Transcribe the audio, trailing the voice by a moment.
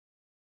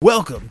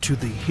Welcome to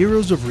the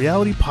Heroes of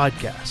Reality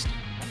podcast,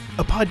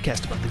 a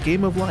podcast about the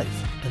game of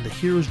life and the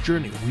hero's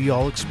journey we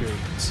all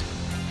experience.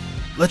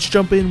 Let's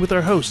jump in with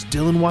our host,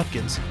 Dylan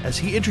Watkins, as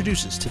he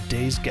introduces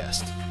today's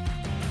guest.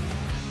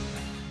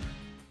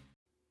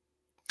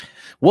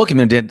 Welcome,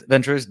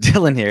 adventurers.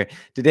 Dylan here.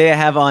 Today I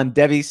have on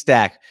Debbie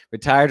Stack,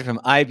 retired from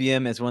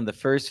IBM as one of the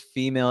first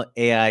female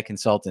AI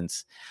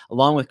consultants.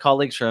 Along with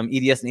colleagues from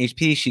EDS and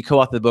HP, she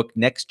co-authored the book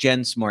Next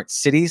Gen Smart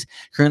Cities.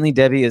 Currently,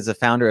 Debbie is the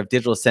founder of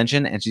Digital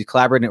Ascension, and she's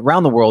collaborating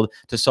around the world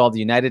to solve the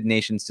United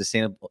Nations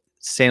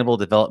Sustainable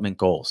Development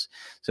Goals.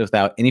 So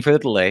without any further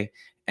delay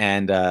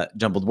and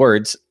jumbled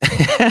words,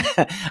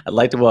 I'd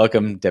like to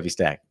welcome Debbie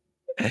Stack.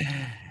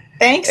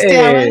 Thanks,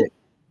 Dylan.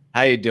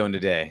 How you doing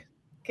today?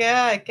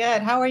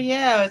 Good. How are you?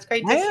 It's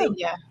great to see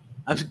you.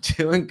 I'm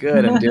doing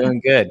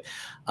good.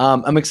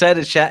 I'm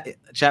excited to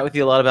chat with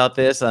you a lot about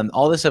this.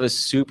 All this stuff is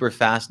super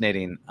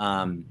fascinating.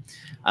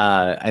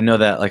 I know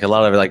that like a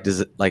lot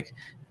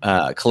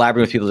of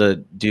collaborating with people to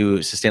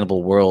do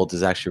sustainable world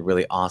is actually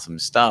really awesome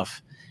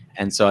stuff.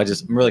 And so I'm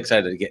really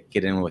excited to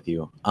get in with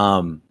you.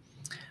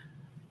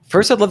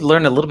 First, I'd love to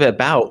learn a little bit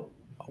about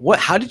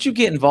how did you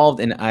get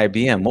involved in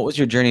IBM? What was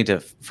your journey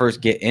to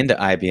first get into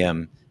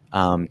IBM?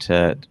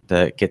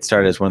 To get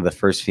started as one of the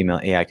first female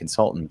AI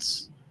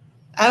consultants?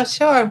 Oh,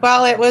 sure.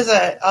 Well, it was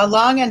a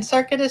long and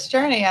circuitous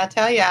journey, I'll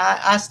tell you.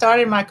 I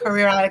started my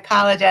career out of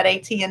college at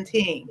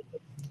AT&T.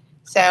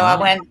 So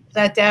I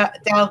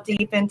delved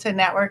deep into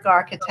network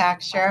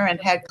architecture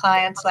and had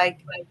clients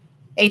like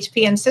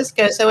HP and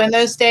Cisco. So in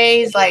those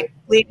days, like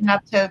leading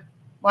up to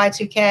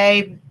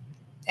Y2K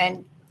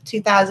and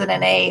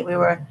 2008, we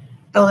were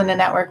building a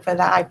network for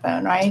the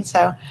iPhone, right?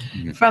 So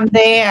from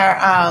there,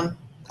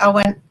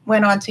 I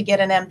went on to get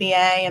an MBA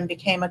and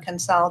became a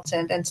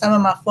consultant. And some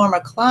of my former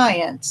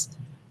clients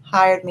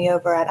hired me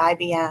over at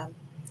IBM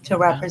to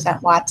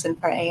represent Watson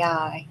for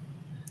AI.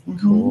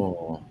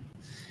 Cool.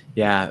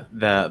 Yeah,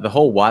 the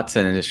whole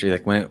Watson industry,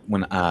 like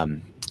when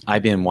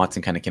IBM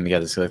Watson kind of came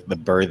together, so like the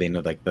birthing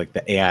of like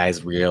the AI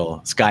is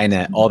real,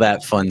 Skynet, all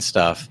that fun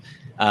stuff.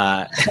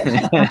 That's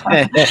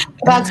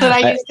what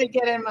I used to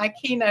get in my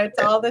keynotes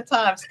all the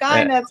time.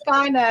 Skynet.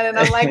 And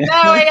I'm like, no,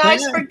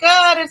 AI's for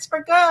good. It's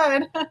for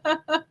good.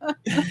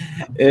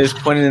 It is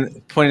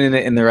pointing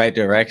it in the right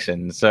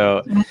direction.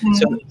 So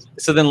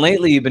then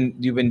lately you've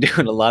been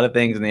doing a lot of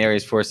things in the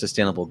areas for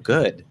sustainable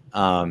good,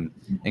 and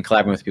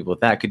collaborating with people with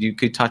that. Could you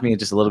talk to me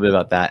just a little bit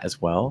about that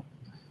as well?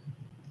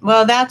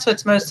 Well, that's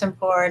what's most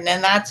important,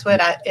 and that's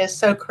what is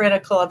so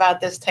critical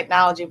about this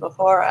technology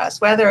before us,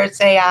 whether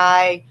it's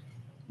AI,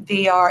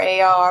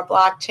 VR, AR,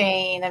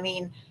 blockchain. I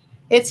mean,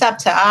 it's up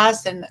to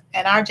us and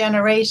our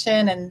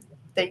generation and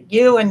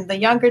you and the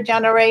younger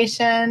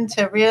generation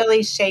to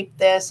really shape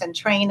this and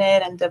train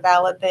it and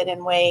develop it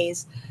in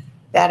ways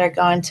that are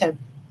going to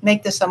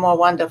make this a more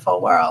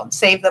wonderful world,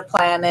 save the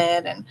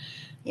planet, and,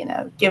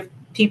 give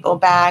people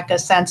back a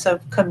sense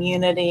of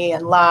community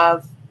and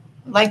love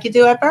like you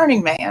do at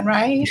Burning Man,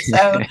 right?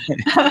 So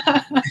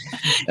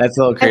that's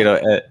a little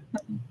creative.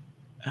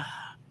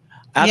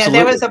 Absolutely.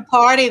 Yeah, there was a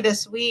party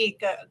this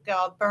week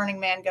called Burning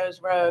Man Goes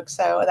Rogue.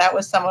 So that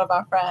was some of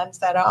our friends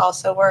that are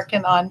also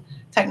working on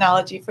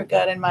technology for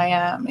good in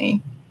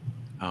Miami.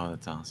 Oh,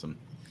 that's awesome.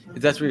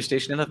 Is that where you're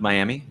stationed in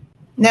Miami?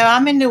 No,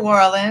 I'm in New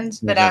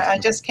Orleans, but I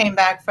just came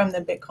back from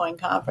the Bitcoin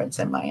conference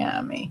in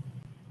Miami.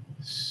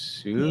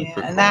 Super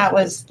cool. And that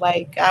was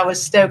I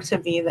was stoked to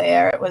be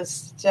there. It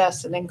was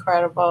just an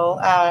incredible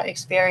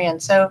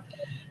experience. So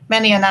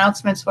many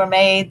announcements were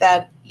made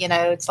that,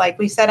 it's like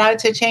we set out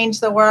to change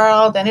the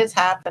world, and it's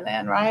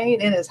happening,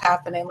 right? It is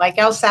happening. Like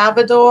El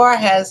Salvador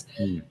has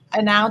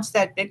announced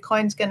that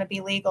Bitcoin's going to be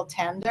legal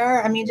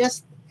tender. I mean,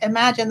 just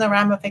imagine the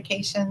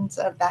ramifications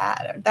of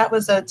that. That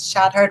was a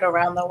shot heard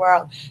around the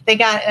world. They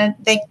got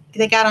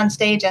on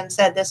stage and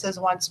said, this is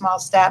one small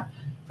step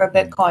for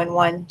Bitcoin,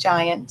 one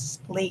giant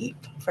leap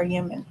for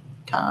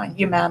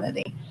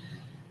humanity.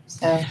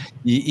 So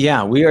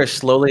yeah, we are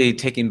slowly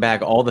taking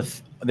back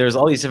there's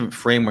all these different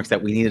frameworks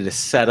that we needed to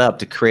set up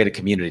to create a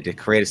community, to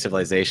create a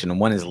civilization.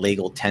 And one is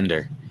legal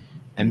tender.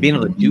 And being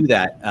able to do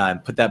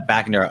that, put that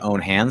back into our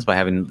own hands by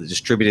having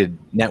distributed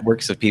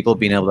networks of people,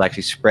 being able to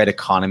actually spread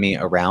economy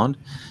around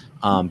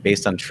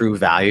based on true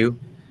value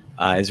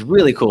is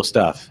really cool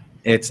stuff.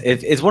 It's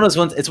one of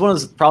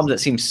those problems that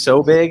seems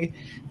so big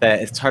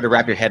that it's hard to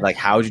wrap your head, like,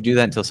 how would you do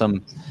that until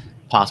some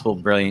possible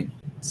brilliant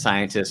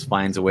scientist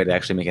finds a way to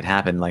actually make it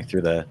happen, like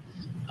through the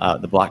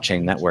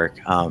blockchain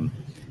network.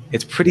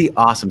 It's pretty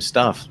awesome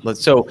stuff.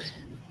 So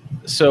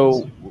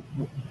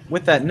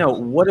with that note,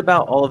 what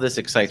about all of this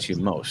excites you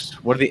most?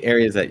 What are the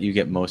areas that you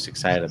get most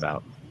excited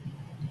about?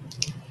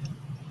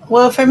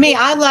 Well, for me,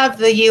 I love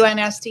the UN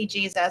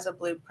SDGs as a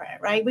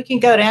blueprint, right? We can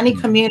go to any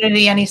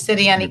community, any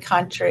city, any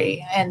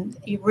country, and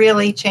you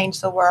really change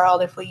the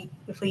world if we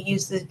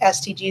use the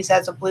SDGs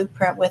as a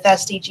blueprint, with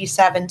SDG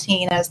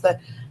 17 as the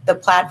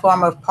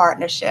platform of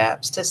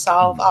partnerships to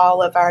solve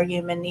all of our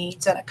human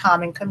needs in a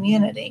common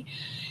community.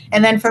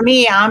 And then for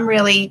me,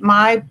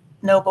 my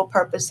noble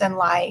purpose in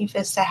life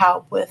is to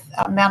help with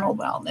mental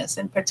wellness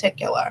in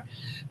particular.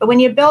 But when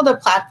you build a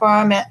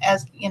platform,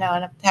 as you know,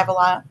 and I have a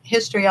lot of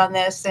history on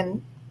this, and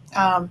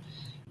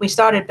we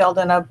started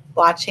building a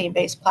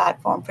blockchain-based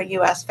platform for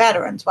U.S.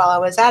 veterans while I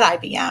was at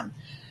IBM.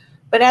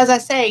 But as I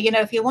say, you know,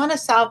 if you want to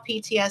solve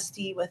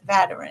PTSD with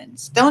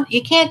veterans,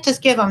 you can't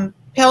just give them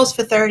pills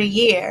for 30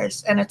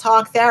 years and a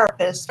talk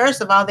therapist.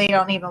 First of all, they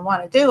don't even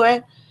want to do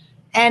it.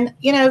 And,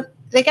 you know,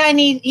 the guy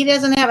he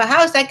doesn't have a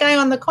house. That guy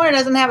on the corner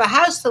doesn't have a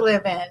house to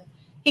live in.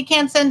 He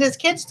can't send his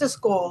kids to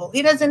school.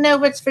 He doesn't know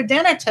what's for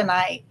dinner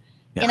tonight,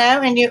 you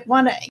know, and you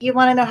want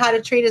to know how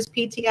to treat his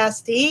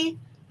PTSD,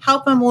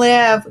 help him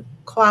live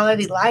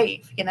quality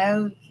life, you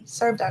know.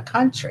 Served our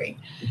country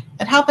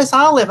and help us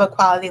all live a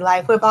quality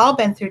life. We've all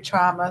been through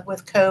trauma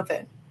with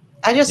COVID.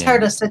 I just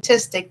heard a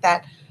statistic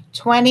that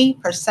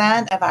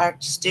 20% of our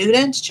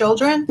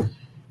children,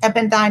 have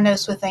been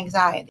diagnosed with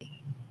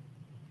anxiety.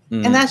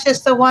 And that's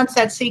just the ones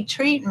that seek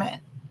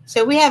treatment.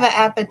 So we have an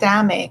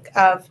epidemic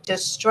of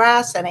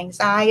distress and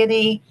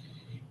anxiety.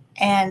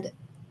 And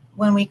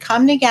when we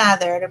come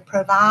together to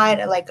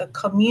provide like a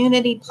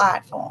community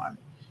platform,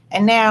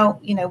 and now,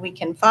 you know, we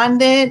can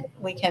fund it,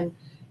 we can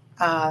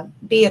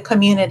be a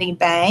community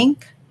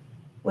bank.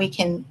 We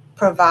can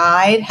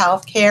provide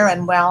healthcare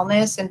and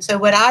wellness. And so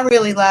what I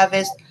really love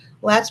is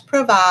let's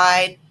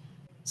provide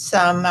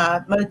some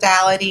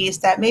modalities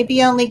that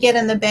maybe only get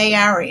in the Bay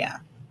Area.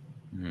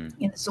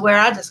 You know, so where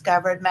I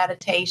discovered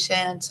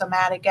meditation,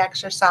 somatic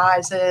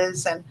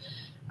exercises, and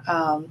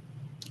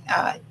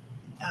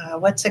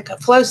what's it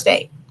called? Flow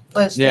state,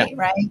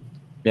 right?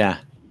 Yeah.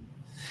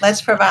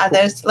 Let's provide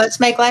those. Let's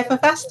make life a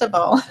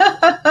festival.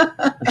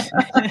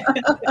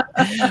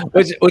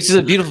 which is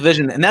a beautiful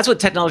vision. And that's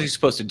what technology is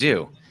supposed to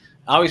do.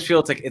 I always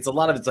feel it's a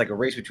lot of it's like a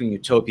race between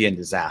utopia and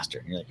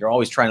disaster. You're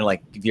always trying to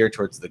like veer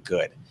towards the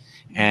good.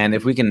 And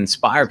if we can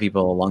inspire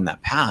people along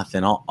that path,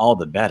 then all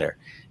the better.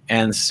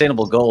 And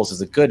sustainable goals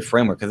is a good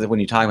framework, because when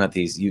you're talking about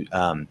these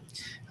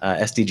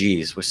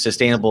SDGs, with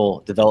sustainable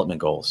development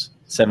goals,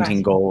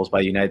 17 goals by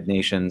the United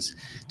Nations,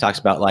 talks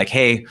about like,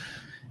 hey,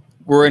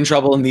 we're in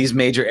trouble in these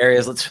major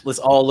areas. Let's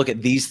all look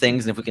at these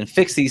things, and if we can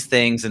fix these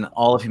things, and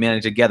all of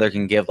humanity together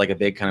can give like a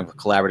big kind of a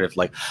collaborative,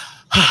 like,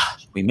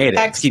 we made it.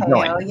 Let's keep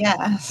going.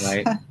 Yes.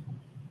 Right.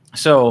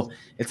 So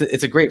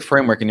it's a great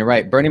framework, and you're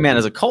right. Burning Man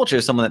as a culture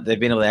is someone that they've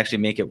been able to actually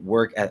make it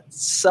work at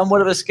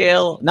somewhat of a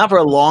scale, not for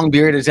a long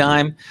period of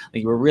time.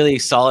 Like, we're really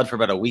solid for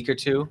about a week or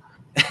two.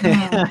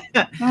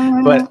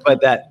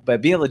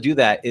 but being able to do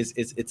that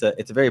it's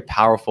a very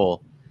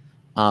powerful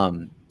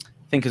thing,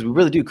 because we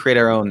really do create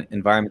our own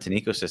environments and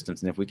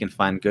ecosystems. And if we can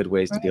find good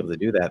ways to be able to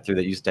do that through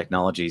the use of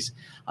technologies,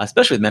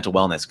 especially with mental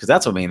wellness, because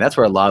that's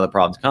where a lot of the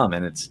problems come.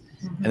 And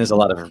and there's a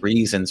lot of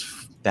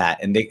reasons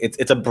that, and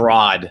it's a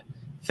broad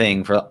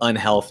thing for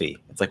unhealthy.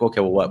 It's like, okay,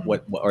 well,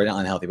 what or not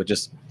unhealthy, but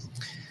just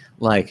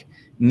like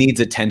needs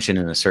attention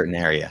in a certain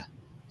area.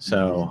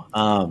 So,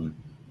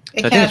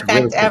 it can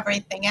affect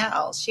everything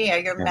else.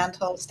 Your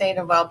mental state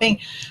of well-being.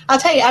 I'll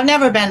tell you, I've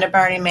never been to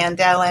Burning Man,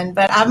 Dylan,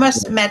 but I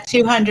must have met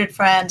 200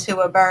 friends who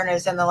were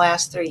burners in the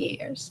last 3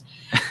 years.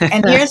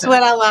 And here's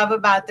what I love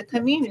about the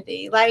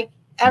community. Like,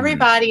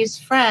 everybody's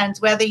friends,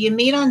 whether you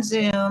meet on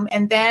Zoom,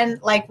 and then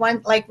like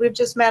we've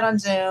just met on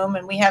Zoom,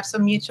 and we have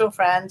some mutual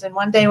friends, and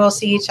one day we'll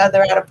see each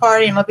other at a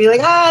party, and we'll be like,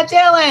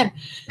 Dylan.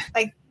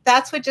 Like,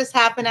 that's what just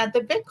happened at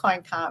the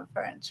Bitcoin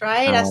conference,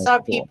 right? I saw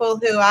people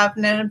who I've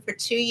known for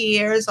 2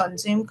 years on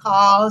Zoom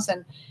calls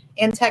and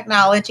in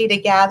technology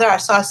together. I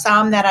saw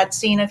some that I'd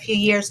seen a few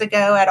years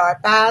ago at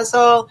Art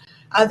Basel,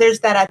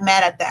 others that I'd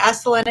met at the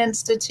Esalen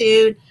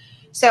Institute.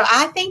 So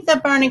I think the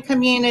burning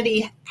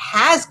community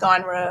has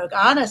gone rogue,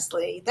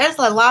 honestly. There's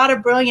a lot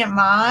of brilliant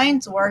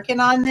minds working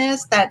on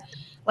this that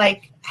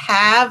like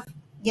have,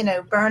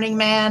 Burning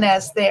Man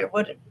as their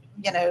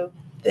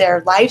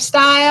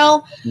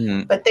lifestyle,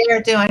 but they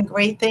are doing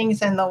great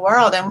things in the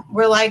world, and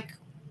we're like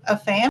a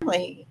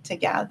family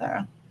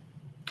together.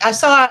 I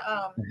saw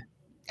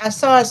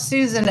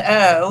Susan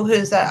Oh,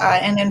 who's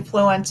an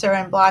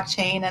influencer in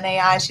blockchain and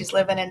AI. She's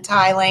living in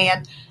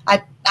Thailand.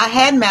 I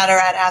had met her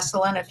at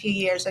Esalen a few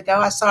years ago.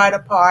 I saw her at a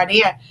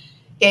party. I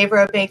gave her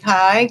a big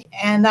hug,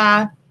 and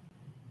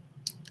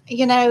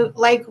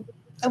like,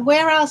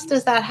 where else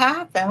does that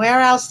happen?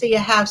 Where else do you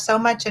have so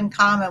much in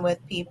common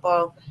with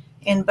people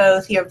in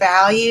both your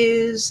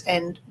values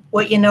and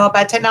what you know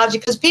about technology?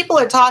 Because people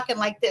are talking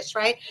like this,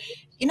 right?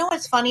 You know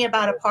what's funny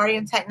about a party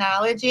in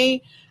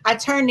technology? I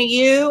turn to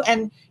you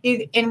and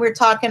we're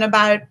talking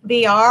about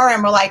VR,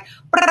 and we're like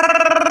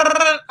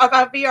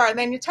about VR, and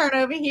then you turn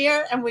over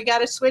here and we got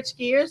to switch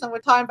gears and we're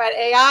talking about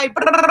AI,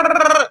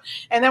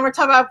 and then we're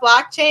talking about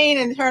blockchain,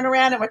 and turn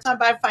around and we're talking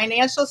about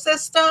financial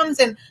systems,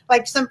 and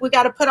like we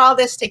got to put all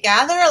this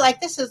together.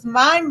 Like, this is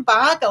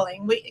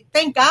mind-boggling.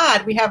 Thank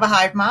God we have a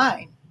hive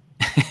mind.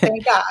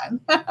 Thank God.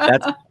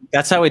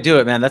 That's how we do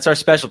it, man. That's our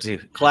specialty.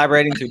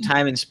 Collaborating through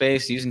time and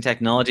space, using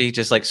technology,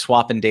 just like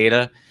swapping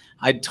data.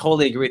 I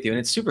totally agree with you, and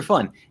it's super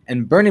fun.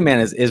 And Burning Man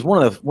is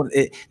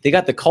they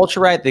got the culture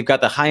right. They've got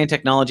the high-end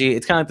technology.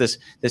 It's kind of this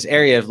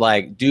area of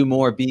like, do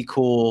more, be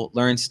cool,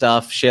 learn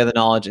stuff, share the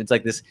knowledge. It's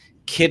like this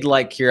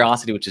kid-like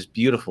curiosity, which is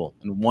beautiful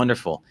and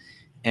wonderful.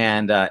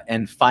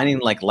 and finding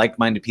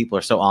like-minded people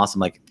are so awesome.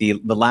 Like the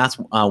last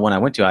one I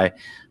went to,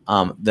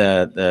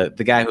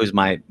 the guy who's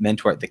my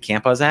mentor at the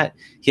camp I was at,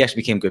 he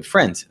actually became good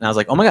friends, and I was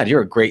like, oh my God,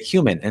 you're a great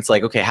human. And it's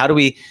like, okay, how do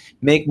we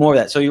make more of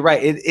that? So you're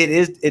right, it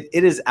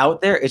is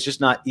out there, it's just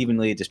not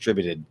evenly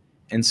distributed.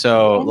 And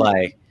so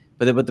like,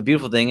 but the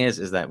beautiful thing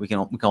is that we can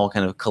all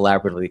kind of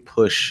collaboratively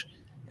push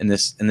in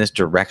this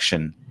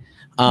direction.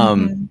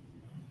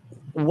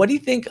 What do you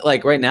think,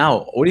 like right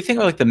now, what do you think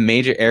are like the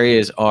major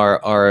areas are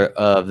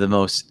of the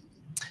most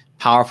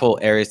powerful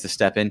areas to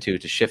step into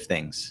to shift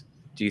things?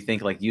 Do you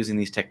think like using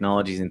these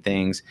technologies and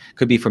things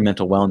could be for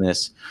mental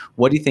wellness?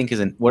 What do you think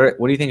what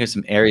do you think are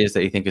some areas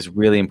that you think is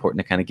really important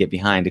to kind of get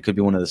behind? It could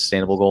be one of the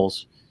sustainable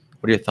goals.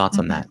 What are your thoughts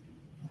on that?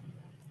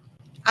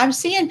 I'm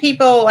seeing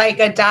people like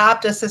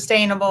adopt a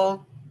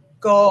sustainable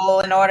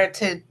goal in order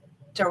to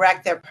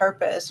direct their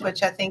purpose,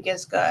 which I think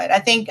is good. I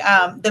think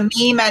the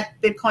meme at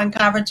Bitcoin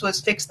conference was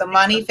fix the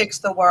money, fix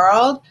the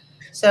world.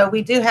 So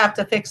we do have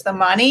to fix the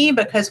money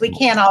because we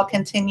can't all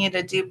continue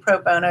to do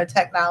pro bono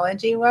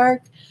technology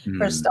work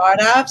for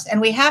startups,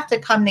 and we have to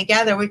come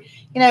together.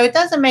 It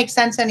doesn't make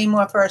sense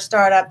anymore for a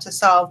startup to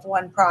solve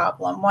one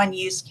problem, one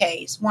use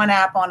case, one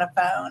app on a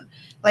phone.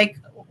 Like,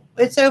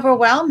 it's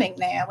overwhelming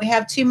now. We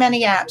have too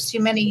many apps, too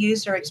many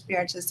user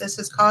experiences. This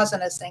is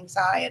causing us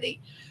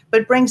anxiety.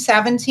 But bring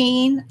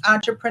 17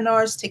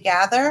 entrepreneurs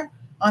together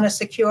on a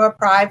secure,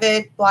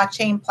 private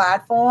blockchain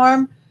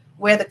platform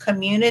where the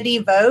community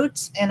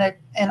votes and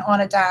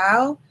on a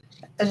DAO,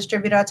 a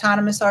distributed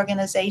autonomous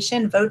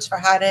organization, votes for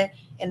how to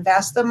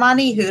invest the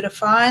money, who to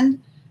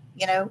fund,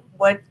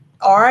 what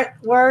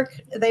artwork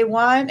they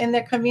want in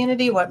their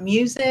community, what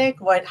music,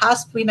 what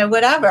hospital,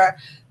 whatever.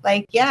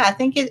 Like, yeah, I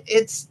think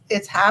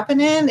it's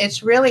happening.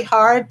 It's really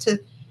hard to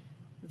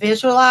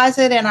visualize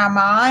it in our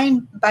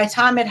mind. By the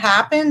time it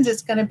happens,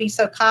 it's going to be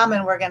so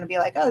common. We're going to be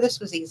like, oh, this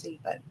was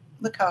easy, but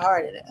look how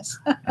hard it is.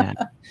 Yeah.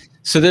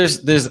 So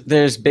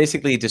there's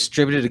basically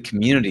distributed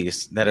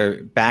communities that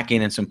are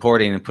backing and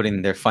supporting and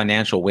putting their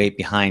financial weight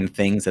behind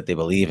things that they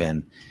believe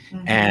in,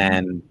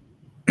 and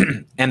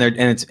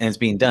it's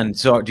being done.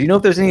 So do you know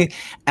if there's any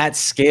at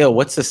scale?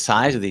 What's the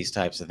size of these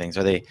types of things?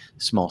 Are they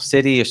small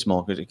city or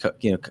small,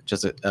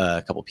 just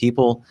a couple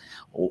people?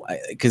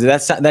 Because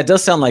that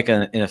does sound like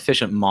an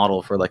efficient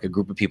model for like a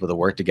group of people to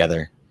work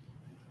together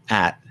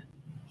at.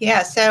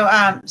 Yeah.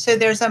 So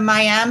there's a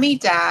Miami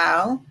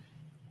DAO.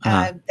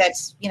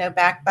 That's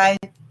backed by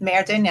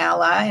Mayor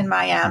Donella in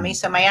Miami.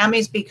 So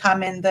Miami's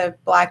becoming the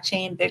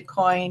blockchain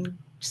Bitcoin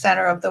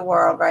center of the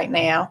world right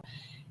now,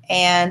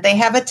 and they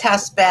have a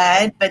test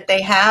bed, but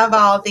they have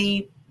all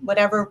the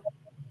whatever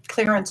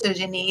clearances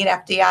you need,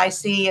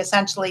 FDIC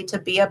essentially, to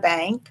be a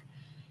bank.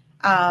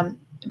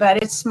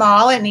 But it's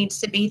small. It needs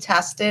to be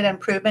tested and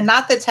proven.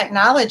 Not the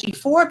technology.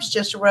 Forbes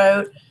just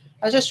wrote.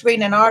 I was just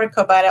reading an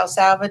article about El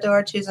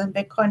Salvador choosing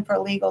Bitcoin for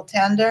legal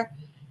tender,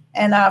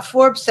 and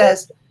Forbes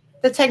says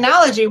the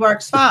technology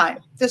works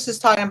fine. This is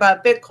talking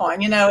about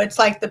Bitcoin. It's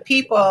like the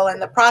people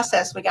and the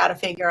process we got to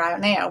figure out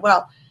now.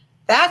 Well,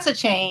 that's a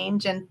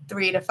change in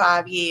 3 to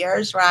 5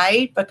 years,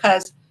 right?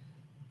 Because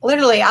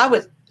literally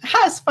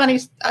that's funny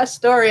a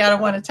story. I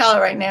don't want to tell it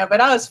right now,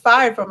 but I was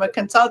fired from a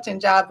consulting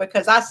job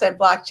because I said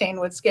blockchain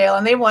would scale,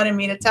 and they wanted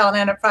me to tell an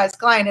enterprise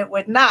client it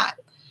would not.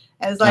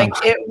 I was like,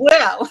 it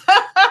will,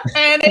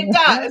 and it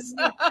does.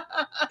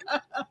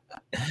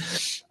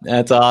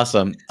 That's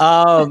awesome.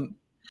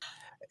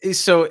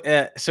 So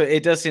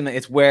it does seem like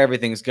it's where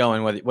everything's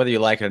going, whether you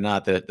like it or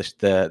not.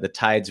 The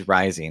tide's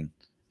rising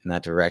in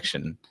that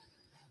direction.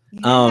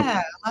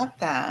 Yeah, I love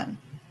that.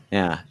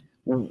 Yeah,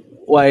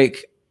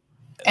 like.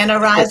 And a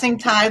rising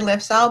tide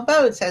lifts all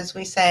boats, as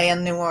we say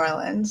in New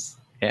Orleans.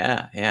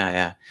 Yeah.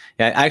 I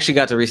actually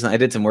got to recently. I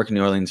did some work in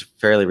New Orleans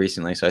fairly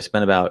recently, so I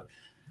spent about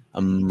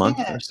a month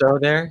or so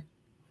there.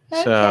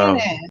 Okay. So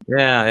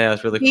yeah, it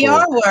was really cool.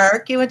 VR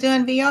work. You were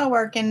doing VR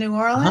work in New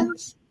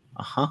Orleans.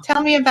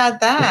 Tell me about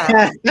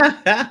that.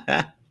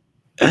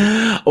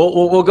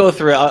 We'll go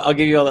through it. I'll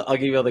give you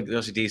all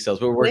those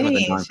details. We're working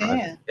with a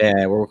nonprofit.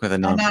 Yeah, we're working with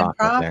a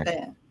nonprofit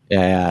there.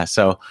 Yeah.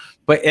 So,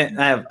 but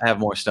I have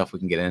more stuff we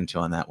can get into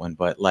on that one.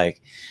 But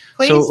like,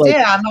 please do.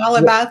 I'm all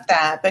about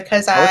that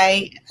because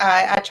I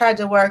tried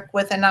to work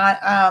with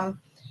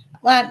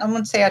well, I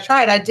wouldn't say I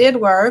tried. I did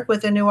work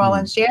with the New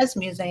Orleans Jazz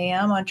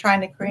Museum on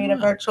trying to create a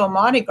virtual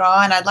Mardi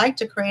Gras, and I'd like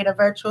to create a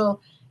virtual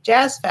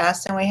Jazz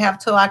Fest, and we have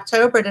till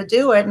October to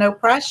do it. No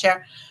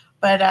pressure.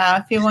 But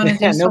if you want to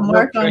do some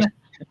work on it.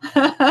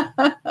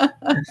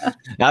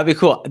 That'd be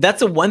cool. That's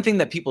the one thing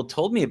that people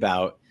told me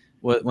about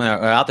when I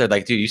was out there.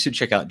 Like, dude, you should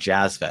check out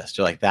Jazz Fest.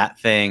 You're like, that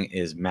thing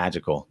is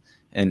magical.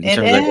 And in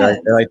terms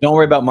of they're like, don't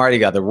worry about Mardi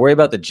Gras. They're worried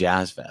about the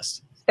Jazz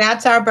Fest.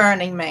 That's our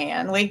Burning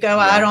Man. We go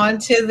out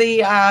onto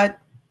the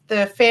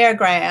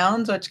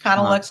fairgrounds, which kind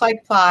of looks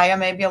like playa,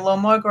 maybe a little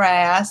more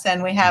grass.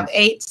 And we have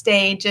 8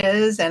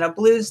 stages and a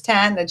blues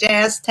tent, a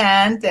jazz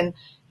tent, and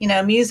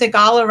music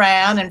all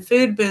around and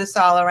food booths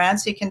all around.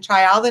 So you can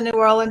try all the New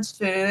Orleans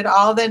food,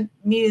 all the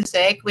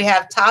music. We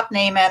have top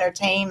name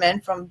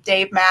entertainment from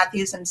Dave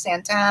Matthews and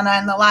Santana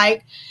and the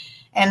like.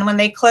 And when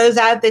they close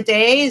out the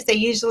days, they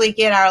usually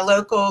get our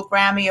local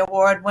Grammy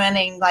Award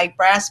winning like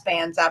brass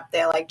bands up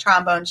there, like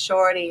Trombone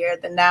Shorty or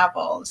the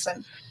Nevilles.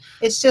 And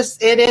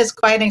it is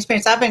quite an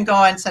experience. I've been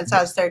going since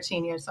I was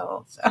 13 years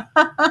old. So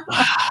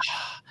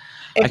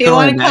if you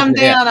want to come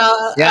down,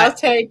 I'll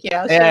take you.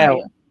 I'll show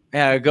you.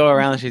 Yeah, go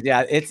around the street.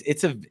 Yeah,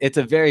 it's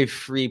a very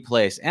free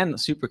place and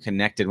super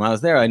connected. When I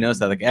was there, I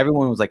noticed that like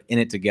everyone was like in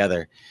it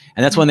together,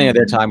 and that's one thing that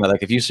they're talking about.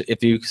 Like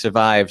if you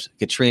survived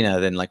Katrina,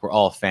 then like we're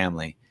all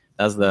family.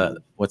 That was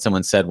what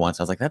someone said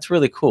once. I was like, that's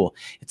really cool.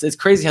 It's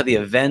crazy how the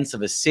events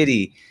of a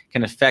city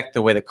can affect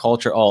the way the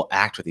culture all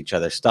act with each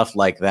other. Stuff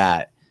like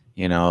that,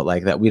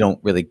 like that we don't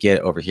really get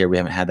over here. We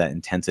haven't had that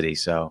intensity.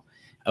 So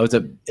it was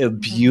a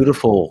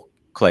beautiful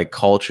like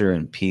culture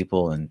and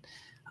people and.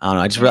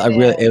 I don't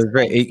know. It was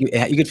great.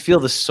 You could feel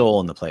the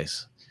soul in the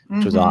place,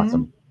 which was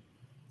awesome.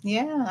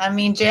 Yeah. I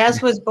mean,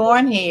 jazz was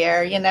born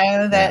here,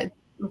 that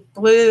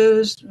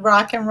blues,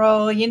 rock and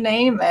roll, you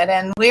name it.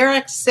 And we're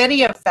a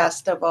city of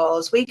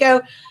festivals. We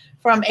go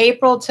from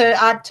April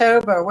to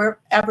October. We're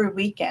every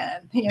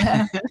weekend,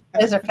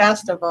 there's a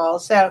festival.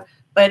 So,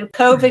 but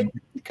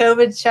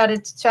COVID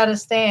shut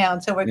us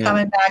down. So we're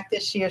coming back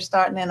this year,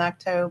 starting in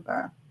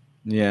October.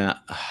 Yeah.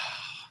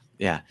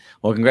 Yeah.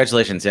 Well,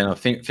 congratulations.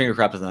 Finger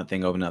Crop is that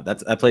thing open up.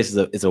 That place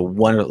is a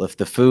wonderful.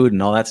 The food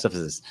and all that stuff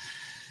it's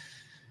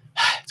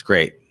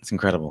great. It's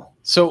incredible.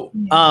 So,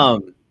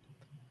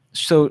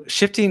 so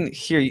shifting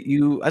here,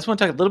 I just want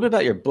to talk a little bit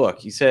about your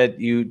book. You said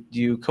you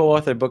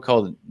co-authored a book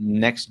called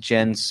Next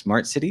Gen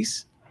Smart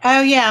Cities.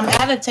 Oh yeah, I'm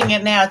editing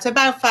it now. It's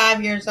about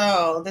 5 years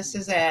old. This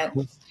is it.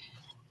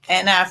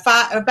 And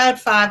about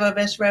 5 of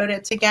us wrote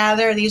it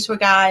together. These were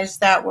guys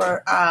that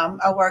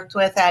I worked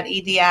with at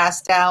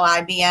EDS, Dell,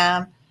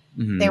 IBM.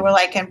 Mm-hmm. They were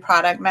like in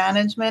product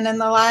management and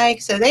the like.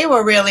 So they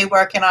were really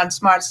working on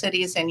smart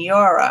cities in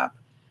Europe.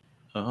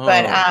 Oh.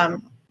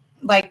 But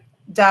like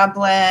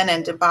Dublin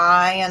and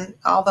Dubai and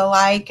all the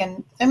like.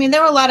 And I mean,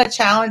 there were a lot of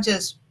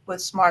challenges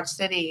with smart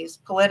cities,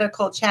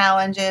 political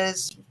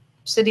challenges.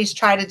 Cities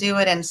try to do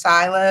it in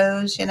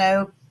silos,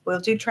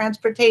 we'll do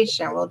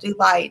transportation, we'll do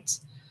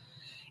lights.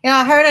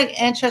 I heard an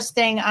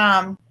interesting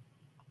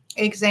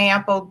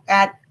example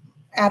at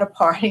a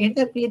party.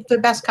 The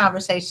best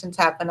conversations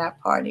happen at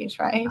parties,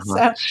 right?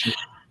 Uh-huh. So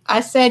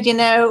I said,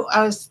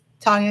 I was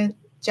talking to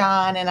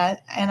John,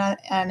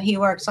 and he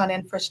works on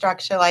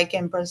infrastructure like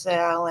in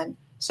Brazil and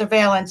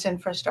surveillance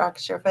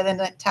infrastructure for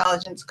the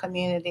intelligence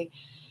community.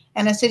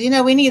 And I said,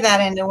 we need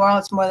that in New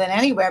Orleans more than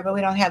anywhere, but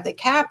we don't have the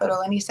capital.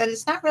 And he said,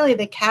 it's not really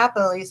the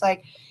capital. He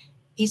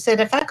said,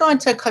 if I go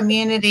into a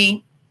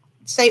community,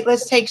 say,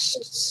 let's take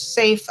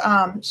safe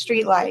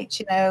street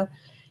lights,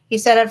 He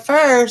said at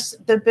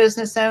first, the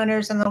business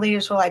owners and the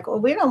leaders were like, well,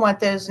 we don't want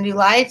those new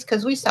lights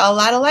because we sell a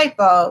lot of light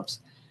bulbs.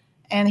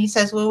 And he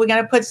says, well, we're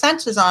going to put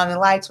sensors on the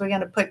lights. We're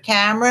going to put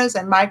cameras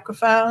and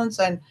microphones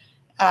and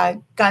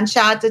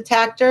gunshot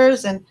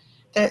detectors. And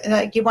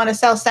like, you want to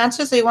sell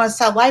sensors or you want to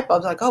sell light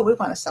bulbs? Like, oh, we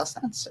want to sell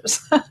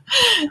sensors.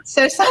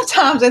 So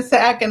sometimes it's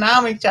the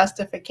economic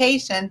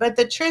justification. But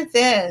the truth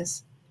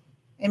is,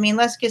 I mean,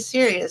 let's get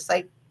serious.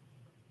 Like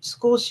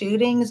school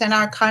shootings in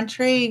our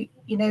country,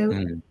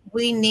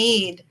 we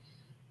need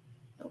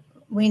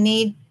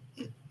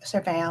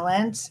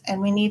surveillance,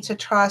 and we need to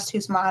trust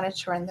who's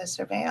monitoring the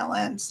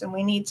surveillance, and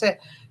we need to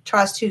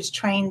trust who's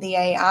trained the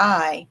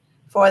AI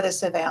for the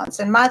surveillance.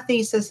 And my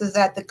thesis is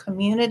that the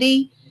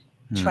community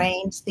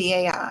trains the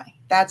AI.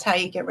 That's how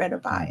you get rid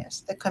of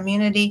bias. The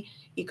community,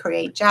 you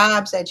create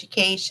jobs,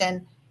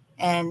 education,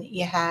 and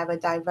you have a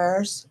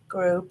diverse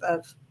group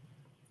of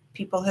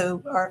people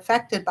who are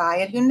affected by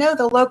it, who know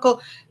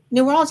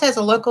New Orleans has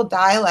a local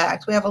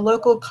dialect. We have a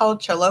local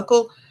culture,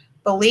 local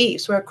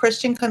beliefs. We're a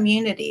Christian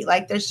community.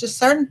 Like there's just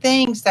certain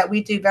things that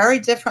we do very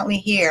differently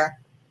here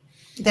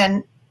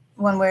than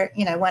when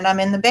when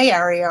I'm in the Bay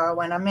Area or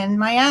when I'm in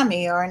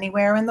Miami or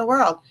anywhere in the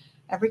world.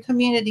 Every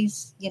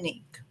community's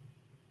unique.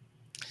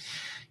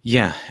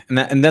 Yeah.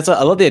 And that's,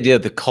 I love the idea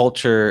of the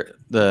culture,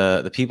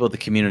 the people of the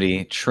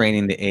community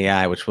training the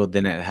AI, which will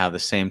then have the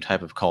same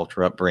type of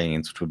culture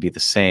upbringings, which would be the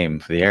same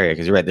for the area.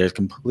 Because you're right, there's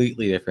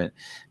completely different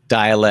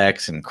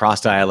dialects and cross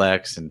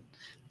dialects, and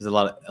there's a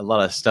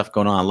lot of stuff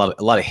going on,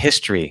 a lot of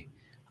history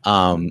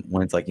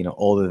when it's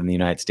older than the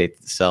United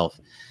States itself.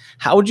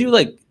 How would you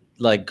like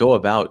go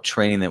about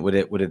training that?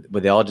 Would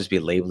they all just be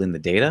labeling the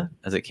data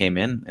as it came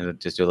in and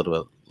just do a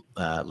little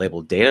bit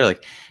labeled data?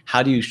 Like,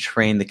 how do you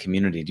train the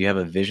community? Do you have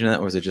a vision of that,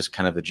 or is it just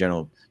kind of the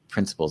general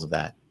principles of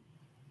that?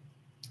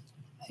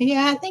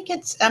 Yeah, I think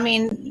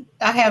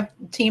I have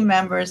team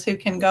members who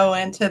can go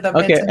into the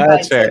bits and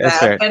bytes of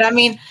that. But I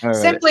mean,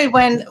 simply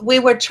when we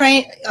were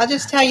trained, I'll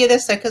just tell you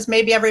this because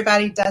maybe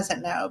everybody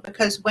doesn't know,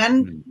 because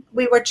when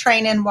we were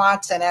training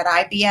Watson at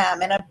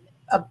IBM in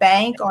a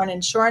bank or an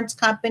insurance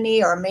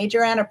company or a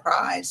major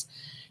enterprise,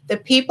 the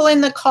people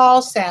in the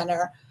call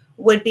center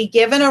would be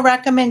given a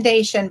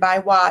recommendation by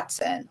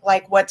Watson,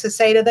 like what to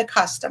say to the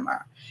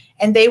customer.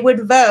 And they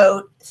would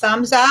vote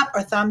thumbs up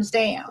or thumbs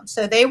down.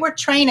 So they were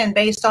training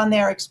based on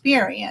their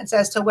experience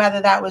as to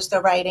whether that was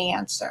the right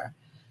answer.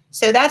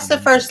 So that's the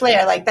first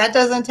layer. Like that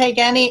doesn't take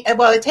any,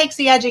 well, it takes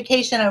the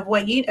education of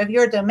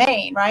your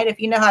domain, right?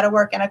 If you know how to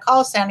work in a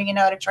call center, you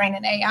know how to train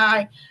an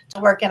AI to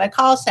work in a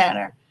call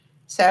center.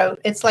 So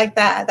it's like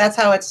that. That's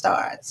how it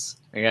starts.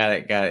 I got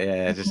it.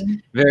 Yeah, just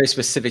very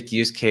specific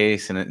use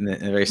case and a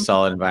very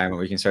solid environment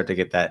where you can start to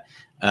get that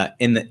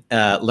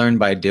learn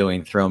by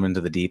doing, throw them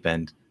into the deep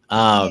end.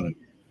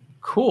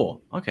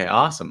 Cool. Okay.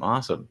 Awesome.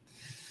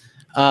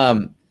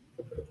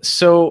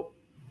 So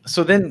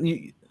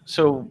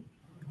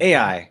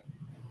AI,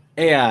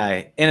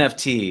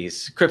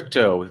 NFTs,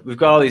 crypto. We've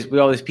got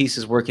all these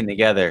pieces working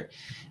together,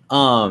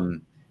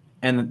 and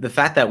the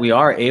fact that we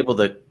are able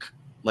to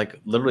like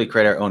literally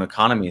create our own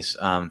economies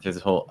through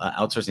this whole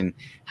outsourcing.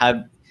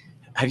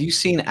 Have you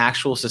seen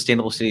actual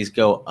sustainable cities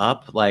go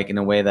up, like in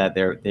a way that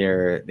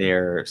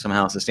they're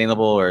somehow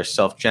sustainable or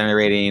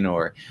self-generating,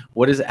 or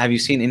what is it? Have you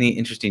seen any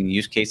interesting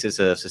use cases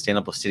of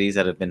sustainable cities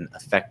that have been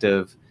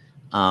effective,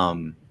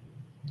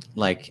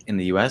 like in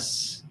the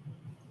U.S.?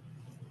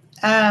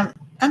 I'm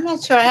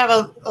not sure. I have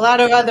a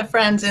lot of other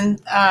friends in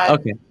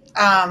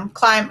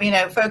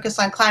climate, focus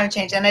on climate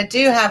change, and I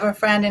do have a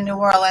friend in New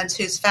Orleans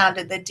who's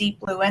founded the Deep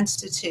Blue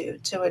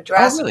Institute to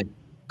address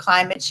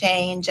climate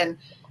change, and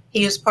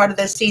he was part of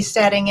the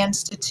Seasteading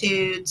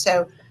Institute.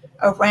 So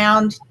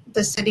around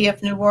the city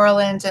of New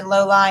Orleans and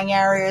low-lying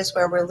areas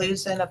where we're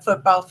losing a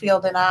football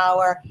field an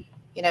hour,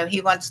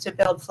 he wants to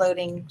build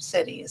floating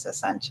cities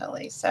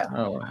essentially. So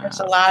there's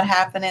a lot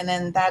happening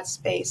in that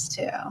space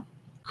too.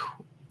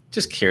 Cool.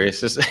 Just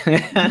curious.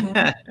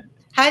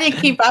 How do you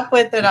keep up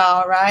with it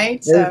all,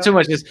 right? There's too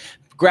much. Just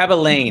grab a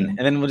lane, and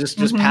then we'll just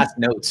pass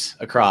notes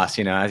across,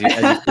 as you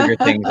figure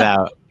things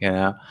out,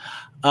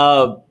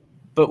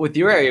 But with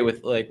your area,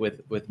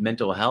 with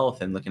mental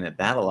health and looking at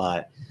that a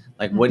lot,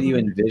 like what do you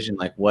envision?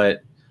 Like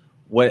what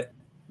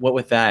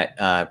with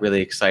that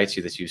really excites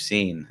you that you've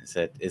seen? Is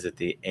it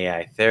the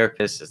AI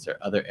therapist? Is there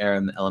other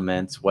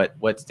elements?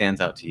 What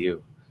stands out to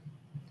you?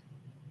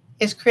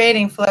 Is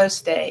creating flow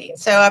state.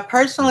 So I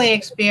personally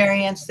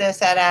experienced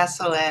this at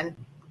Esalen.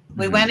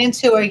 We went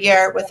into a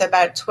yurt with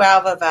about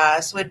 12 of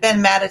us. We'd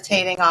been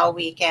meditating all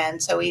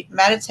weekend. So we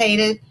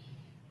meditated,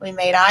 we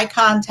made eye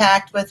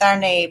contact with our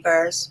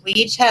neighbors. We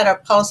each had a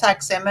pulse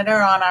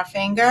oximeter on our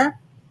finger,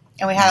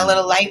 and we had a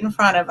little light in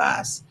front of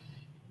us.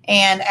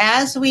 And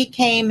as we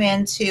came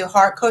into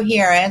heart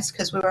coherence,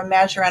 because we were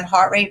measuring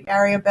heart rate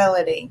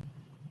variability,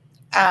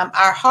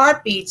 our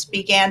heartbeats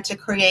began to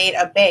create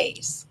a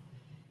bass.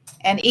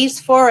 And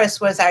East Forest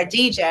was our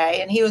DJ,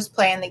 and he was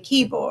playing the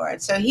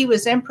keyboard. So he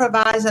was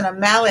improvising a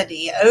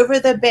melody over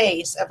the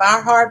bass of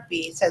our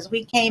heartbeats as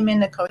we came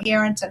into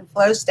coherence and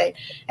flow state.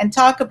 And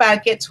talk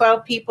about get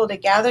 12 people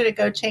together to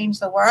go change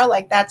the world.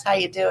 Like that's how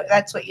you do it.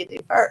 That's what you do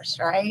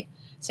first, right?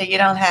 So you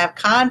don't have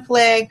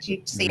conflict.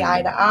 You see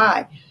eye to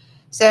eye.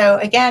 So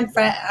again,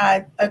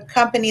 a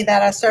company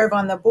that I serve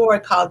on the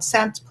board called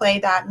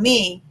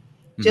SensePlay.me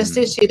just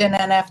issued an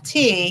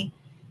NFT.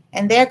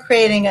 And they're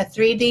creating a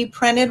 3D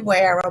printed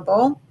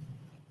wearable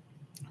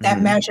that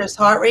measures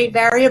heart rate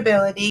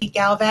variability,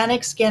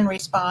 galvanic skin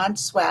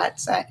response,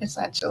 sweats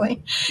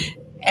essentially,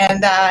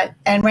 and a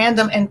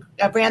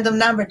random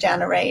number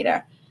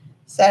generator.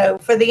 So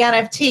for the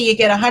NFT, you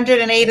get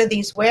 108 of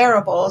these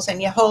wearables,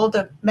 and you hold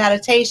a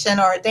meditation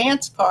or a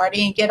dance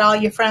party and get all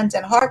your friends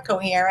in heart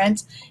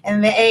coherence,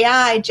 and the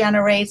AI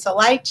generates a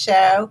light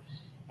show.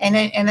 And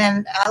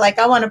then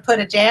I want to put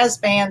a jazz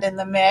band in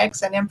the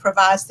mix and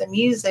improvise the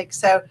music.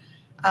 So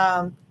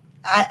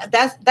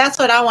that's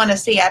what I want to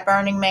see at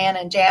Burning Man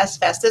and Jazz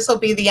Fest. This will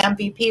be the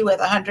MVP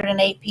with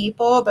 108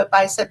 people. But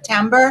by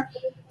September,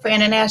 for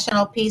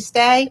International Peace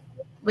Day,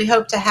 we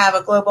hope to have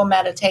a global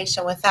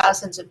meditation with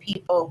thousands of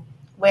people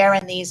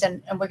wearing these.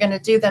 And we're going to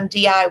do them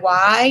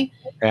DIY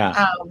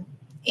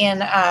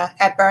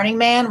at Burning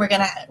Man. We're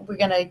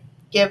gonna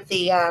give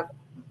the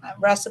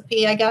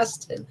recipe, I guess,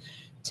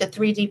 to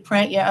 3D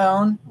print your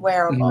own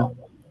wearable.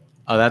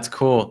 Oh, that's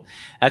cool.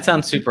 That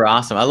sounds super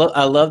awesome. I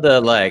love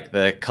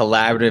the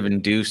collaborative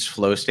induced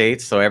flow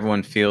states, so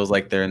everyone feels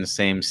like they're in the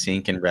same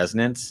sync and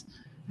resonance.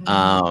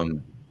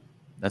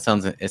 It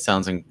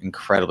sounds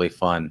incredibly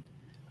fun.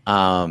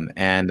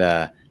 And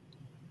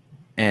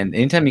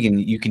anytime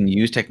you can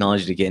use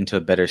technology to get into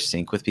a better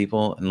sync with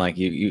people, and like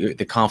you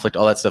the conflict,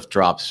 all that stuff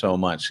drops so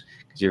much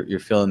because you're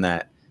feeling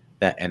that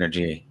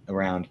energy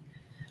around.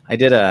 I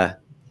did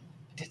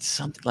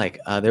something like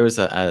I was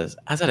at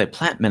a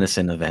plant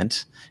medicine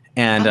event,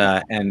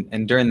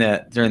 and during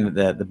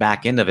the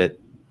back end of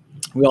it,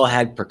 we all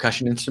had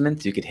percussion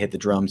instruments. You could hit the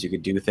drums, you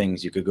could do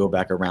things, you could go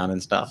back around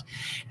and stuff.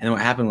 And then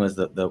what happened was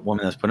the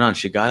woman that was putting on,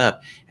 she got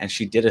up and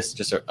she did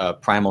just a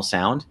primal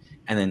sound,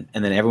 and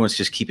then everyone's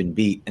just keeping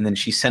beat. And then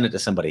she sent it to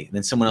somebody, and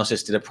then someone else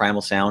just did a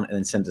primal sound and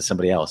then sent it to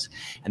somebody else.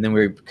 And then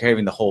we were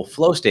carrying the whole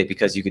flow state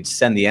because you could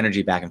send the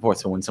energy back and forth.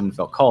 So when someone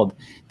felt called,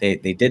 they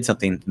did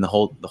something, and the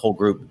whole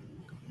group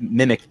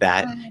mimicked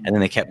that, and then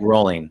they kept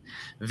rolling.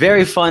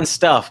 Very fun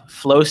stuff,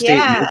 flow state.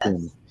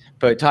 Movement.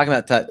 But talking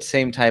about that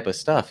same type of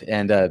stuff,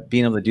 and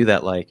being able to do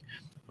that like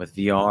with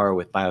VR or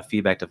with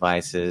biofeedback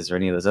devices or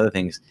any of those other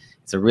things,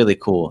 it's a really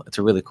cool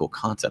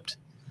concept.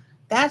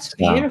 That's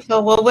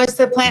beautiful. Well, was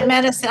the plant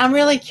medicine? I'm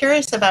really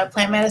curious about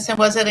plant medicine.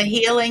 Was it a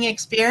healing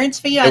experience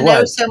for you? I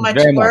know so much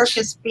work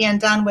is being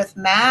done with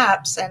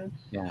MAPS and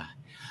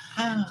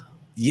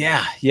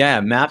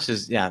MAPS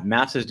is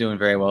doing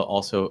very well.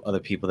 Also,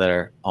 other people that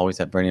are always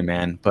at Burning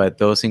Man, but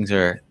those things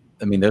are.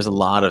 I mean, there's a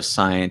lot of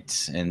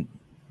science and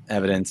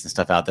evidence and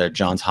stuff out there.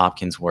 Johns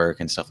Hopkins work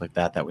and stuff like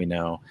that we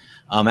know.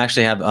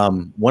 Actually, have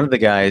one of the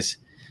guys.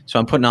 So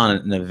I'm putting on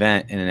an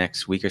event in the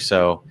next week or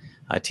so,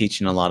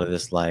 teaching a lot of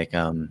this like.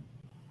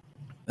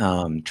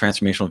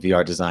 Transformational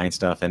VR design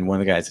stuff, and one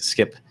of the guys,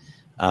 Skip,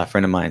 a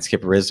friend of mine,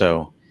 Skip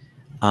Rizzo.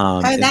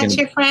 That's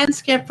your friend,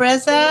 Skip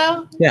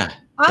Rizzo? Yeah.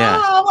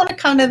 I want to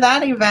come to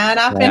that event.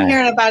 I've been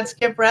hearing about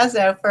Skip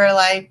Rizzo for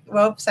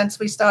since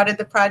we started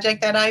the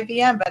project at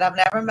IBM, but I've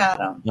never met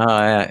him. Oh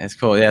yeah, it's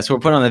cool. Yeah, so we're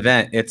putting on an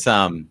event. It's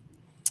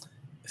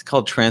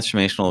called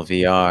Transformational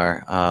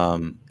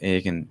VR.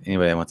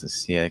 Anybody that wants to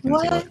see it, can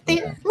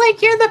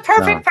you're the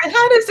perfect person.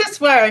 How does this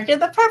work? You're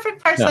the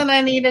perfect person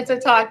I needed to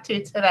talk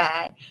to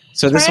today.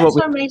 So this is what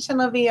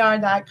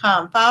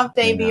TransformationalVR.com,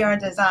 5-day VR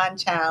design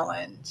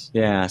challenge.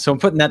 Yeah, so I'm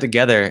putting that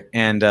together,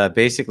 and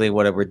basically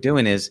what we're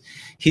doing is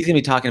he's going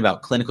to be talking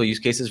about clinical use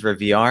cases for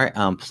VR,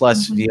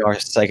 plus VR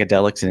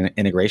psychedelics and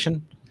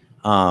integration.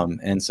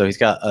 And so he's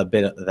got a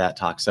bit of that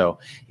talk. So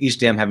each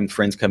day I'm having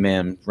friends come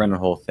in, run the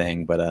whole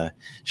thing, but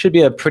should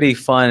be a pretty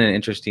fun and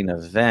interesting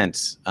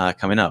event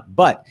coming up.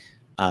 But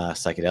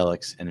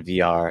psychedelics and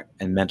VR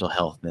and mental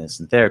healthness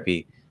and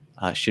therapy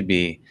should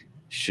be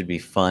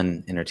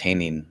fun,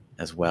 entertaining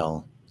as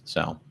well.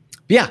 So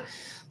yeah.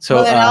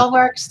 So it all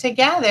works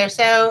together.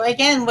 So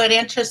again, what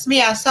interests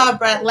me, I saw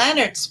Brett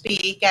Leonard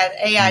speak at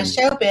AI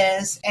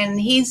Showbiz, and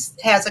he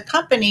has a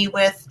company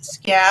with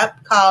Skip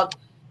called,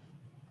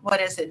 what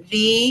is it?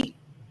 P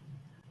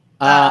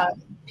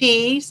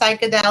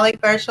Psychedelic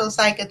Virtual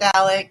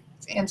Psychedelic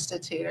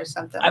Institute or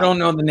something. I don't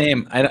know the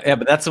name.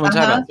 But that's the one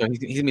talking about. So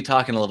he's gonna be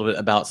talking a little bit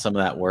about some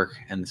of that work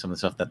and some of the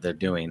stuff that they're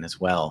doing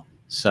as well.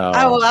 So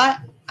I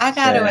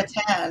got to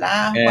attend.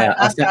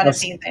 I've got to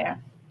be there.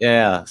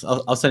 Yeah,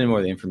 so I'll send you more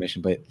of the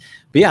information, but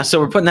yeah, so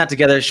we're putting that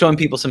together, showing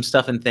people some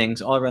stuff and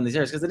things all around these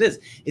areas, because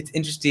it's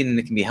interesting and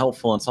it can be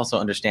helpful, and it's also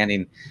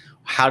understanding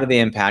how do they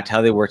impact,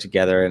 how they work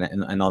together,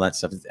 and all that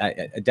stuff.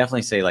 I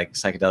definitely say like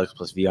psychedelics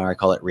plus VR. I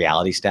call it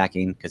reality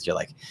stacking, because you're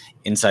like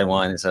inside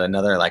one, inside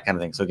another, like kind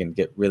of thing. So it can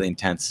get really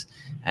intense,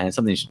 and it's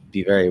something you should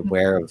be very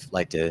aware of.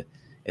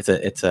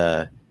 It's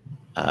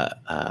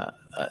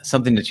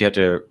something that you have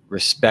to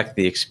respect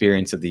the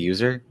experience of the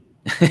user.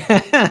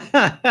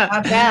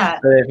 I bet.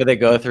 What they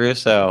go through.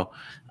 So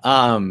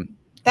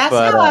that's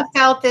how I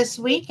felt this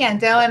weekend,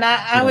 Dylan.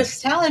 I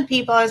was telling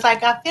people, I was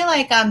like, I feel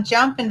like I'm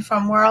jumping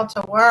from world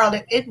to world.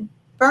 It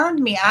burned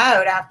me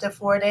out after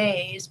 4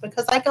 days,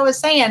 because like I was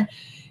saying,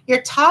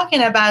 you're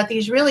talking about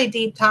these really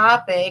deep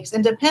topics,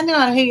 and depending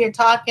on who you're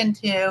talking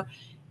to,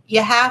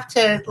 you have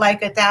to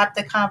adapt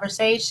the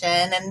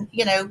conversation. And,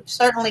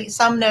 certainly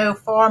some know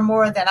far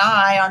more than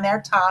I on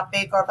their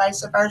topic, or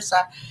vice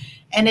versa.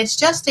 And it's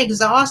just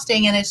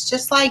exhausting, and it's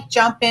just like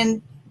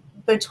jumping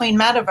between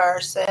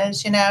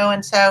metaverses,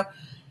 and so,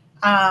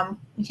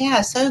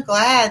 so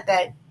glad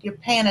that you're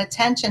paying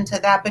attention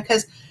to that,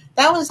 because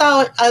that was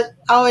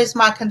always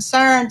my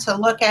concern, to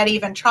look at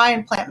even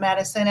trying plant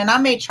medicine. And I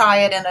may try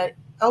it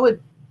I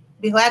would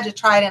be glad to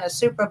try it in a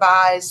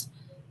supervised,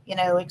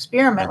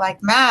 experiment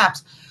like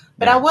MAPS,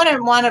 but I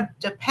wouldn't want to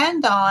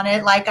depend on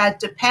it like I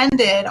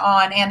depended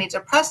on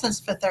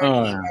antidepressants for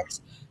 30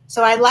 years.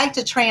 So I'd like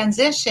to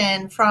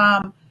transition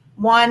from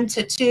 1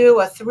 to 2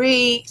 or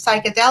 3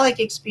 psychedelic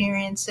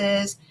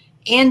experiences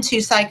into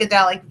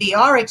psychedelic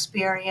VR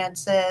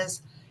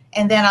experiences.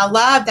 And then I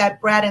love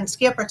that Brett and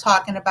Skip are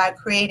talking about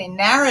creating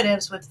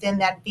narratives within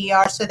that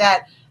VR, so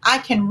that I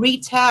can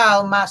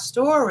retell my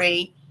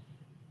story,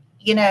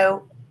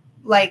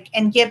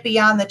 and get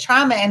beyond the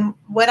trauma. And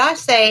what I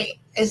say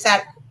is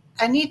that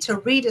I need to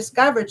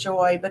rediscover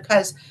joy,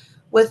 because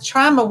with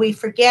trauma, we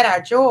forget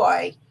our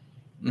joy.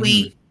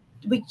 Mm-hmm.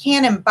 We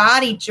can't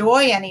embody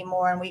joy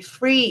anymore, and we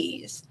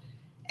freeze.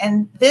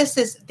 And this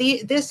is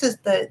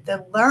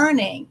the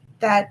learning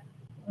that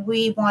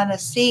we want to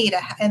see,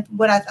 and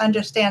what I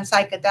understand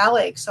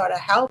psychedelics sort of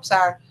helps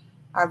our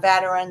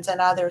veterans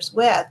and others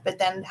with. But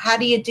then how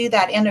do you do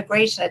that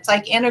integration? It's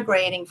like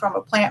integrating from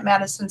a plant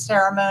medicine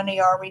ceremony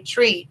or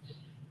retreat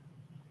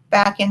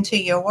back into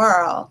your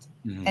world.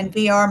 Mm-hmm. And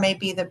VR may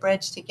be the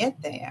bridge to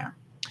get there.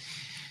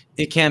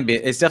 It can be.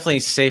 It's definitely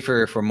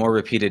safer for more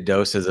repeated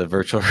doses of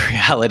virtual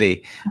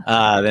reality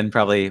than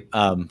probably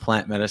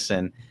plant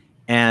medicine.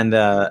 And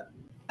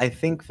I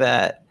think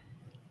that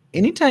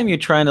anytime you're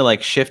trying to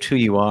shift who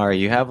you are,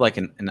 you have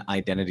an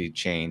identity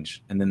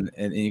change, and then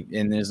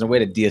and there's no way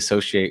to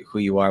deassociate who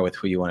you are with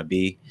who you want to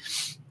be.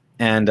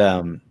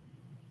 And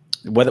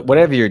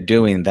whatever you're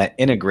doing, that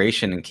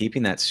integration and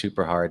keeping that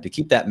super hard to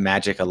keep that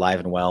magic alive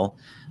and well,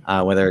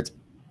 whether it's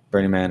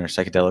Burning Man or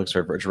psychedelics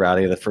or virtual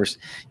reality,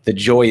 the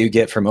joy you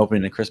get from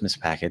opening a Christmas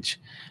package.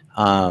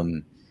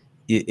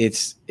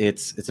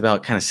 It's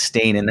about kind of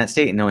staying in that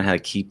state and knowing how to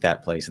keep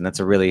that place. And that's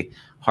a really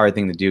hard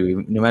thing to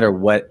do, no matter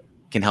what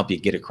can help you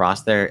get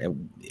across there.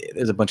 And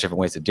there's a bunch of different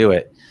ways to do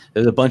it.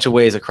 There's a bunch of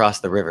ways across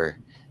the river,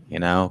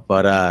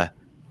 but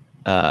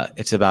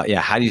it's about,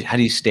 how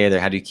do you stay there?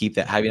 How do you keep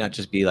that? How do you not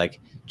just be like,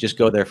 just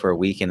go there for a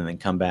weekend and then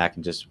come back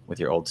and just with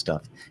your old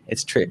stuff?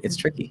 It's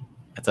tricky.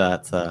 It's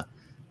a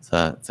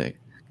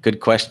good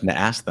question to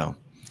ask though.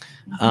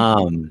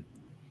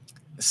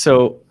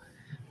 So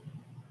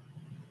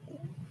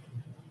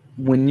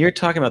when you're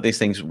talking about these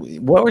things,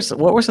 what were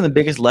some of the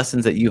biggest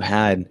lessons that you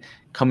had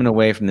coming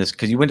away from this?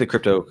 Because you went to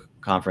crypto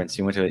conference,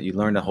 you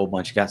learned a whole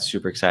bunch, you got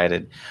super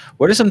excited.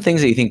 What are some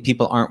things that you think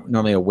people aren't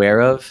normally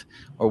aware of?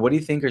 Or what do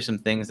you think are some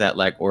things that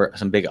or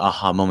some big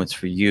aha moments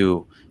for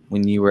you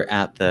when you were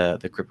at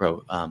the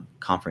crypto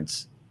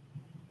conference?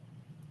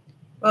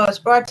 Well, it was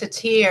brought to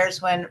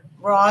tears when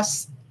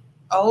Ross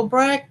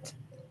Ulbricht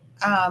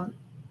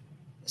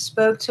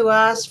spoke to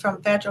us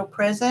from federal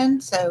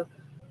prison. So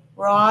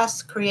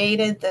Ross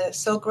created the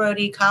Silk Road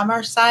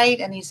e-commerce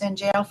site, and he's in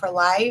jail for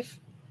life.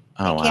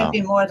 Oh, he can't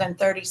be more than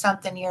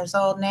 30-something years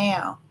old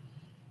now.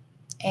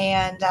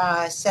 And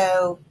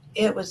so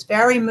it was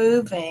very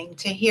moving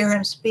to hear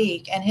him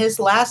speak. And his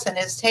lesson,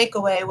 his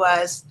takeaway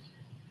was,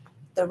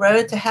 the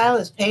road to hell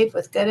is paved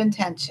with good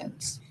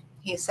intentions.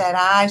 He said,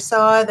 I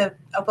saw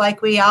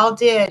like we all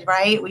did,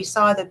 right? We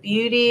saw the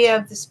beauty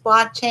of this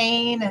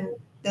blockchain and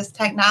this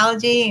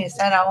technology. He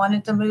said, I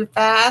wanted to move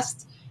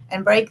fast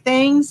and break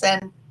things.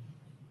 And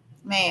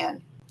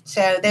man,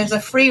 so there's a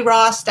free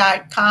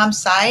Ross.com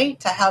site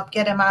to help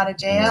get him out of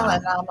jail. Wow.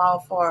 And I'm all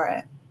for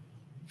it.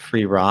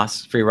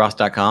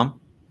 freeross.com?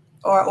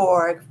 Or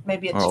org.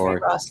 Maybe it's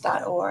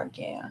freeross.org.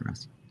 Yeah.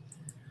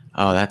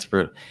 Oh, that's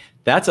brutal.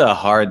 That's a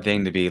hard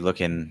thing to be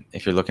looking,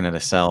 if you're looking at a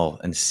cell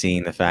and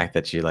seeing the fact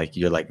that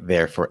you're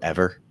there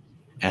forever.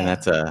 And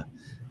that's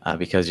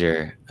because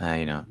you're,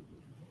 in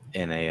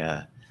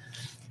a,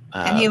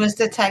 and he was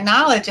the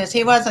technologist.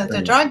 He wasn't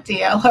the drug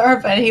dealer,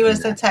 but he was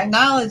the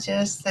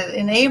technologist that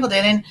enabled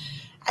it. And,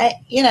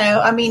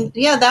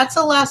 that's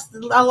a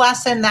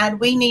lesson that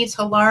we need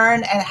to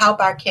learn and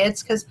help our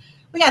kids, because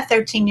we got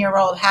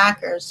 13-year-old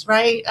hackers,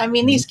 right? I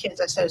mean, these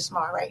kids are so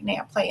smart right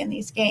now playing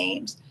these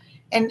games.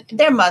 And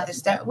their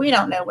mothers we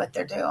don't know what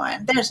they're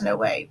doing. There's no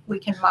way we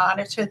can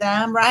monitor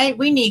them, right?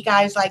 We need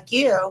guys like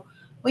you.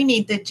 We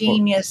need the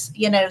genius,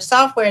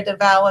 software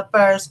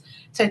developers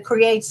to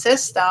create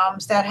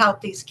systems that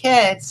help these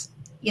kids,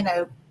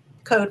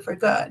 code for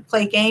good,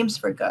 play games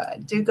for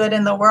good, do good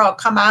in the world,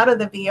 come out of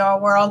the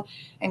VR world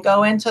and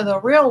go into the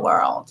real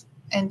world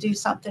and do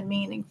something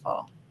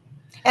meaningful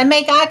and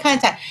make eye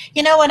contact.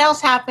 You know what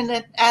else happened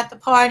at the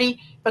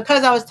party?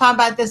 Because I was talking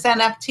about this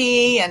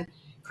NFT and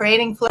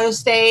creating flow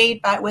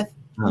state, but with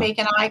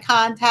making eye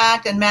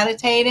contact and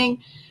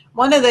meditating.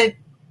 One of the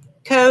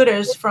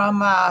coders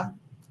from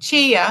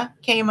Chia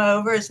came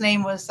over. His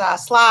name was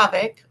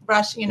Slavic,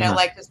 Russian,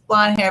 like this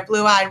blonde hair,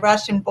 blue eyed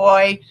Russian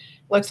boy,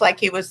 looks like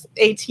he was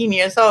 18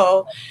 years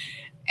old.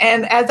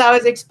 And as I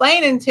was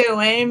explaining to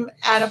him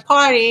at a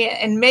party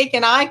and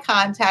making eye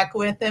contact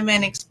with him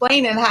and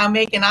explaining how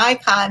making eye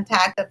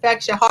contact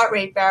affects your heart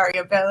rate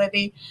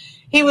variability,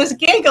 he was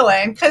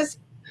giggling because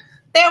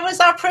there was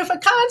our proof of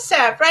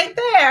concept right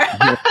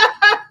there.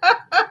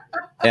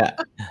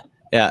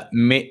 Yeah.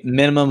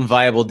 Minimum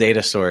viable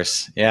data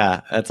source.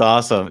 Yeah. That's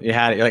awesome. You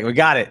had it. You're like, we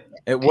got it.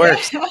 It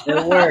works.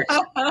 It works.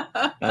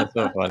 That's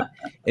so funny.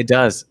 It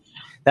does.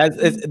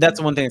 That's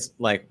one thing.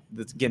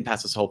 That's getting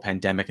past this whole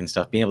pandemic and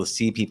stuff, being able to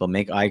see people,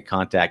 make eye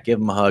contact, give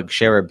them a hug,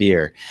 share a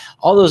beer,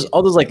 all those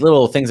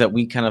little things that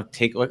we kind of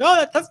take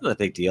that's not a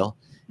big deal.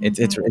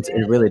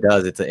 It really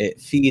does. It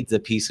feeds a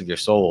piece of your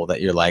soul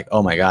that you're like,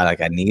 oh my God,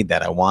 I need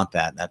that. I want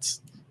that.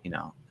 That's,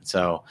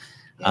 so,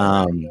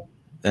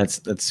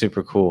 that's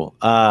super cool.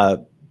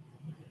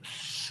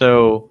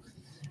 So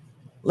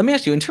let me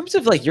ask you, in terms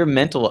of your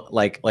mental,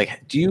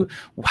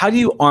 how do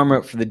you armor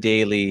up for the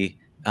daily,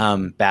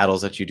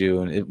 battles that you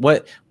do? And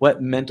what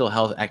mental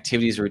health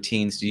activities,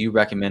 routines do you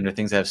recommend, or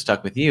things that have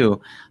stuck with you,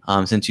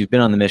 since you've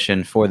been on the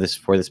mission for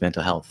this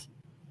mental health?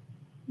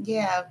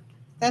 Yeah.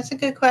 That's a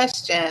good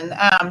question.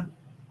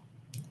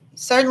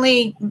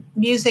 Certainly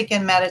music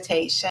and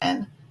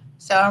meditation.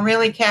 So I'm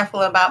really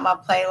careful about my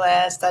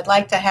playlist. I'd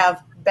like to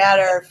have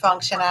better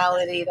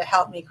functionality to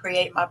help me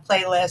create my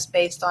playlist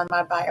based on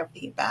my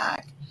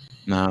biofeedback.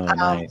 Oh,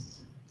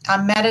 nice.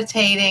 I'm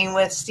meditating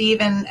with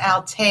Stephen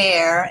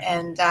Altair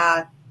and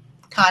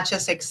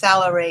Conscious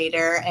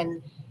Accelerator, and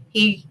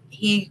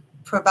he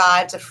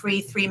provides a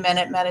free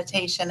 3-minute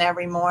meditation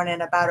every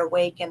morning about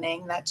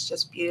awakening. That's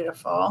just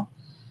beautiful.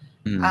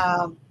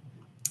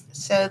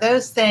 So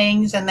those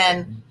things, and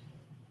then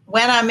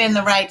when I'm in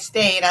the right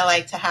state, I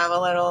like to have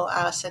a little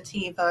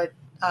sativa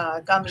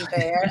gummy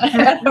bear,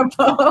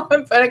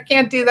 but I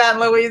can't do that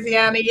in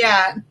Louisiana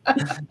yet.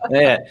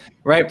 Yeah,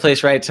 right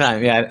place, right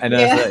time. Yeah, I know.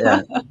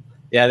 Yeah,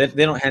 yeah.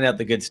 They don't hand out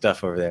the good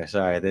stuff over there.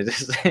 Sorry, they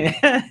just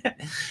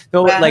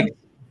no,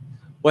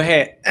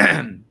 hey,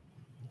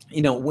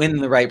 when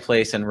in the right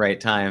place and right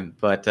time.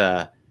 But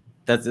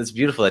it's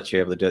beautiful that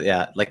you're able to do it.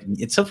 Yeah,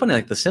 it's so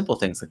funny, the simple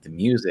things, like the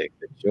music,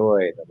 the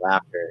joy, the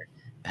laughter,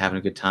 having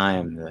a good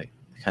time,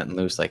 cutting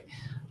loose.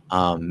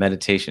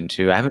 meditation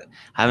too. I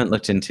haven't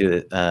looked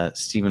into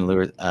Stephen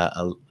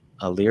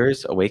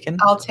Lear's Awaken.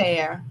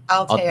 Altair,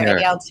 Altair.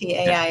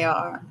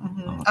 ALTAIR,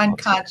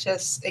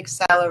 Unconscious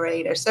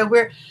Accelerator. So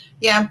we're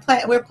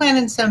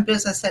planning some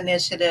business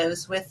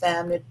initiatives with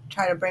them to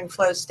try to bring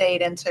flow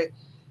state into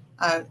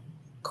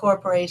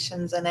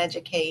corporations and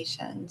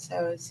education.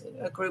 So it's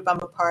a group I'm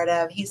a part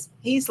of.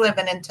 He's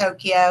living in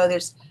Tokyo.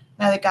 There's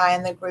another guy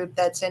in the group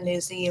that's in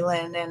New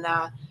Zealand, and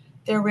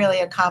they're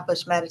really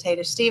accomplished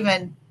meditators.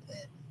 Stephen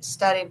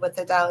studied with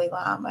the Dalai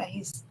Lama.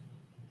 He's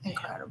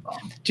incredible.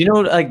 Do you know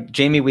like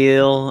Jamie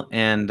Wheel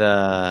and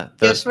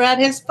just read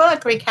his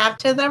book,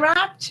 Recapture the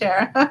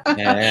Rapture.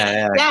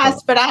 Yeah. Yes,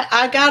 cool. but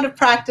I got to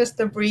practice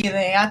the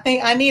breathing. I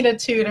think I need a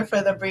tutor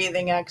for the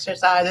breathing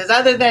exercises,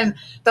 other than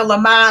the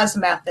Lamaze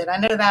method. I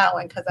know that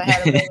one because I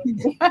had a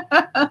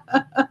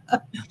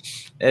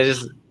baby.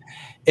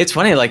 It's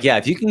funny, like, yeah,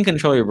 if you can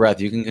control your breath,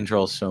 you can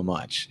control so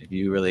much. If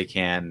you really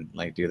can,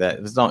 like, do that.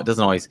 It doesn't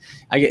always.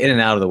 I get in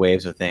and out of the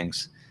waves of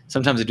things.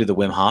 Sometimes I do the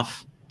Wim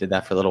Hof. Did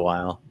that for a little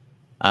while.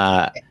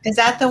 Is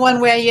that the one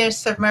where you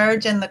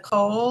submerge in the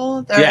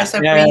cold? Or Yeah.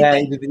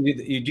 breathing?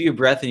 You do your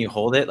breath and you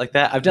hold it like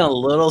that. I've done a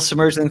little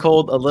submerged in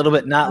cold, a little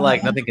bit, not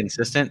like nothing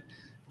consistent.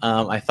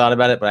 I thought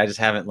about it, but I just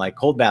haven't. Like,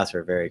 cold baths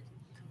are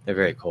they're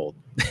very cold.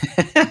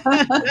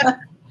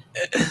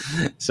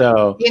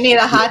 So you need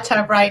a hot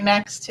tub right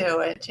next to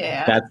it.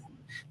 Yeah.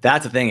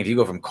 That's the thing. If you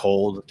go from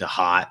cold to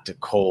hot to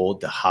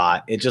cold to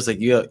hot, it's just like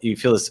you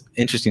feel this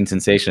interesting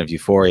sensation of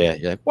euphoria.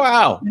 You're like,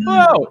 wow,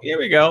 whoa, here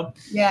we go.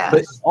 Yeah.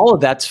 But all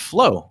of that's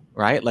flow,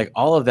 right? Like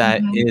all of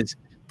that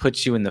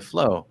puts you in the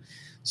flow.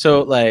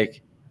 So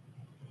like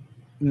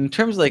in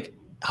terms of like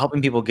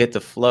helping people get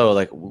to flow,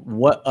 like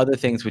what other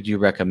things would you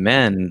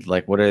recommend?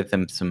 Like what are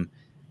some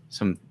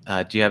do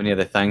you have any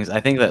other things?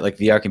 I think that like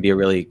VR can be a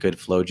really good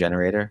flow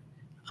generator.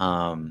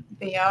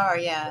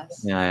 VR,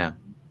 yes. Yeah.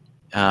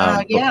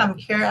 I'm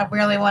curious. I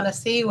really want to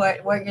see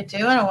what you're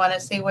doing. I want to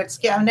see what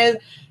skill. I know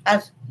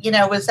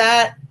was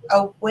that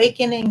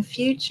Awakening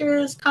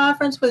Futures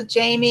conference with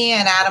Jamie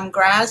and Adam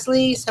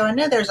Grassley. So I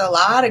know there's a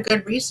lot of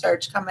good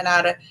research coming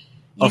out of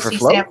UC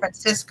San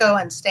Francisco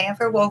and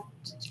Stanford. Well,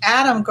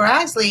 Adam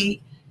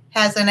Grassley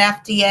has an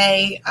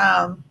FDA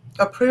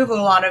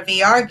approval on a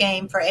VR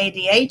game for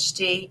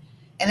ADHD,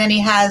 and then he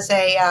has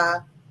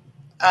a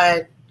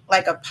pod,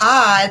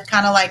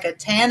 kind of like a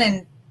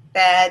tanning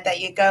bed that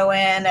you go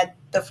in at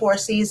the Four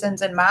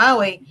Seasons in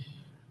Maui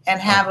and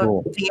have a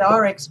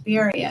VR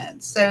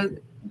experience. So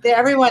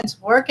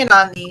everyone's working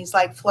on these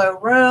like flow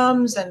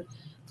rooms and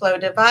flow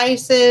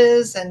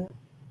devices and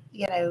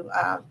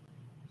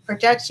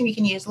projection. You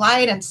can use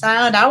light and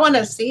sound. I want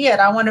to see it.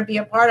 I want to be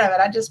a part of it.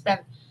 I've just been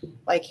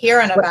like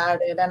hearing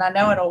about it, and I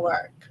know it'll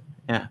work.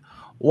 Yeah.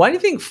 Why do you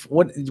think?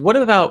 What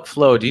about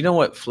flow? Do you know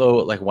what flow,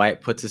 like why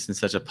it puts us in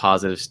such a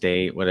positive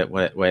state? What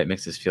it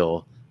makes us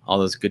feel all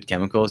those good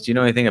chemicals? Do you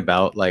know anything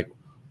about like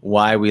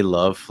why we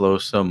love flow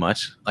so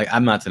much? Like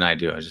I'm not denying I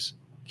do. I was just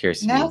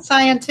curious. Not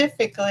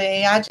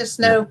scientifically. I just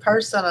know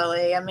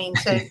personally. I mean,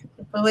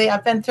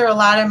 I've been through a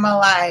lot in my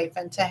life,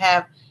 and to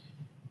have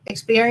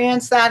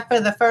experienced that for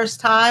the first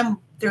time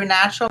through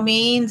natural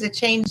means, it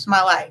changed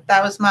my life.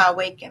 That was my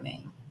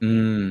awakening.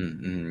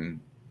 Mm-hmm.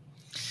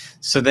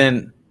 So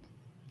then.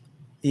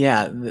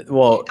 Yeah,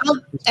 well,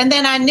 and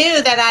then I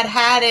knew that I'd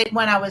had it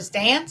when I was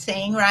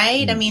dancing,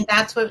 right? I mean,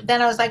 then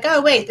I was like,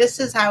 oh, wait, this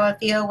is how I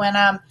feel when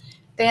I'm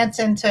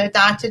dancing to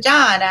Dr.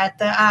 John at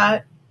the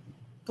House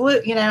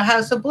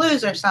of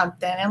Blues or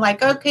something. And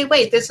like, okay,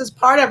 wait, this is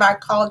part of our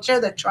culture,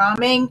 the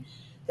drumming,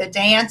 the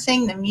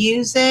dancing, the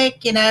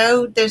music,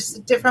 there's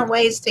different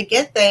ways to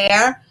get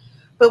there,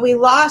 but we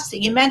lost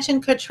it. You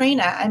mentioned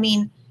Katrina. I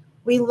mean,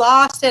 we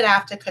lost it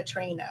after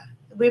Katrina.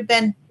 We've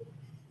been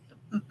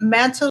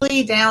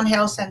mentally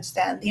downhill since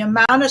then. The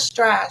amount of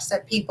stress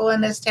that people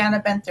in this town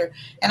have been through.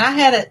 And I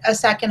had a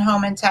second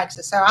home in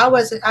Texas. So I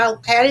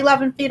had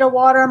 11 feet of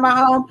water in my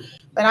home,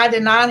 but I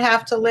did not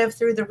have to live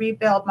through the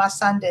rebuild. My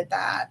son did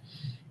that.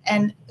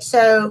 And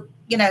so,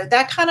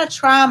 that kind of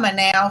trauma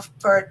now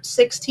for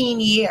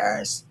 16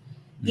 years,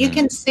 you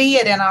can see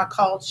it in our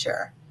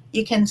culture.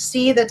 You can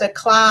see the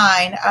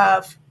decline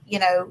of,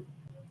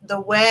 the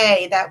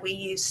way that we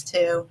used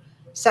to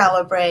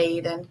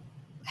celebrate and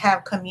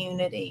have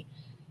community.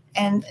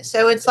 And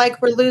so it's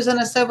like we're losing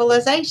a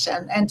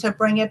civilization, and to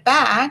bring it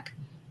back,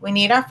 we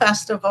need our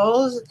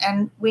festivals,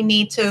 and we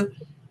need to,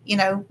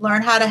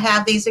 learn how to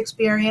have these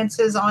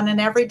experiences on an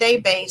everyday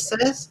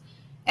basis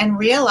and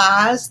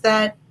realize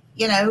that,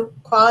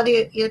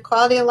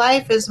 quality of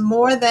life is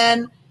more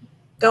than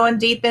going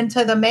deep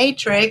into the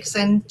matrix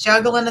and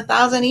juggling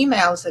 1,000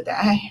 emails a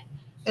day.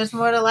 There's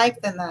more to life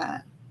than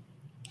that.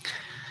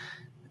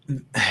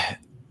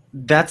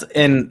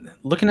 And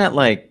looking at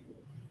like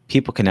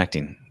people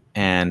connecting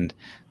and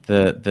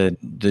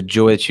the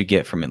joy that you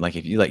get from it. Like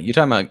if you're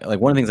talking about like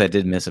one of the things I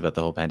did miss about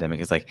the whole pandemic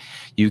is like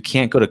you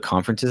can't go to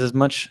conferences as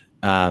much.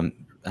 I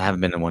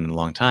haven't been to one in a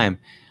long time.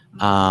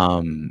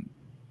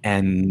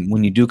 And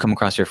when you do come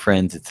across your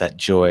friends, it's that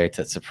joy, it's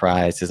that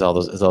surprise, it's all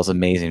those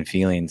amazing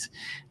feelings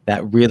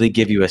that really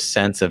give you a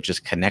sense of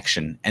just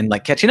connection and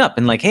like catching up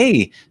and like,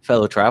 hey,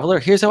 fellow traveler,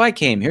 here's how I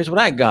came, here's what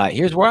I got,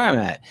 here's where I'm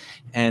at.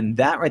 And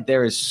that right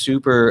there is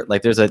super,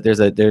 like there's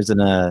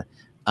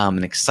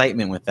an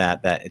excitement with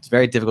that it's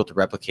very difficult to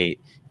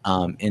replicate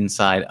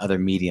inside other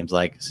mediums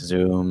like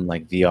Zoom,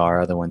 like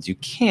VR, other ones. You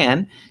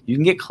can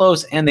get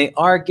close, and they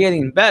are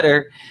getting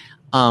better,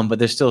 but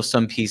there's still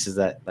some pieces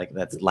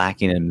that's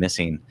lacking and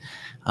missing.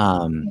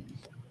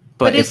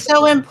 But it's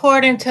so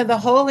important to the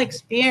whole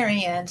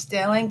experience,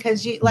 Dylan,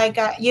 because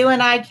you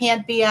and I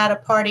can't be at a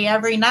party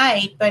every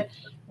night, but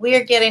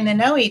we're getting to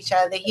know each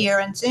other here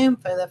in Zoom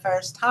for the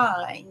first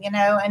time,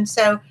 and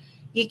so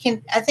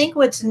I think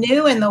what's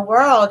new in the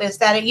world is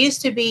that it used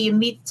to be you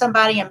meet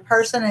somebody in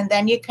person and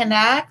then you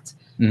connect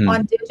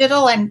on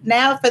digital. And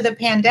now for the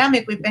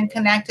pandemic, we've been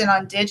connected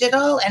on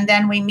digital and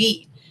then we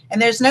meet. And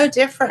there's no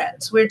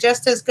difference. We're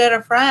just as good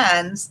of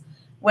friends,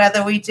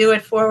 whether we do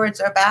it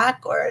forwards or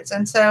backwards.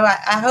 And so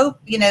I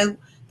hope,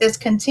 this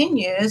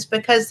continues,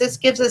 because this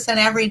gives us an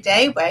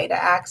everyday way to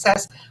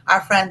access our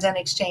friends and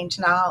exchange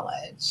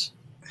knowledge.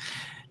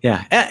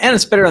 Yeah, and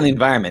it's better on the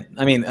environment.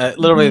 I mean,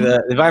 literally,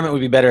 the environment would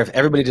be better if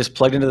everybody just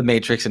plugged into the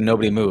matrix and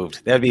nobody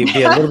moved. That would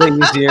be a little bit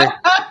easier.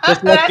 Just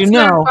to let you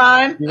know.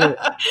 You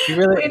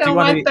really, we don't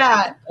want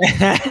that.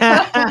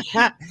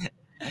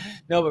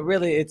 No, but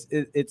really,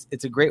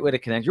 it's a great way to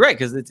connect. You're right,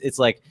 because it's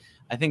like,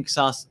 I think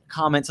saw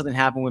comment, something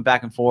happened, went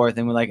back and forth,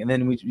 and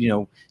then we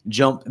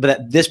jumped.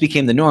 But this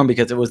became the norm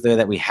because it was there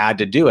that we had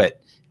to do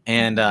it.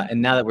 And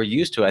now that we're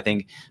used to it, I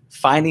think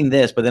finding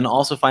this, but then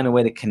also find a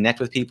way to connect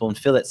with people and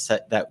feel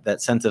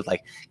that sense of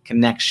like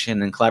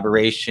connection and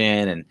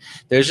collaboration. And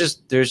there's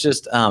just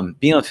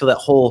being able to feel that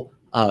whole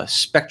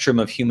spectrum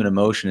of human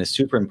emotion is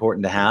super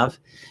important to have.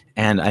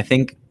 And I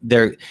think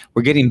we're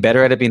getting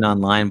better at it being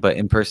online, but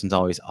in person's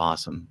always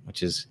awesome,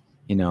 which is,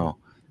 there's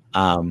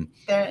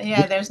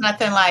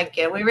nothing like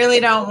it. We really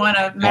don't want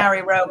to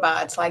marry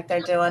robots like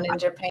they're doing in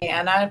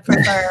Japan. I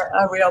prefer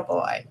a real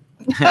boy.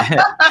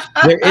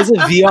 There is a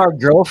VR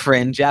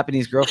girlfriend,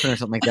 Japanese girlfriend or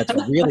something like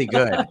that's really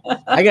good.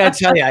 I gotta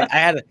tell you,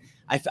 I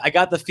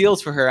got the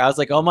feels for her. I was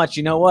like, oh much,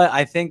 you know what?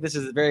 I think this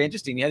is very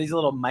interesting. You had these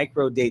little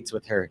micro dates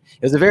with her.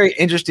 It was a very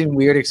interesting,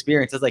 weird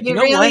experience. I was like, you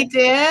know really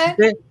what?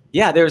 Did?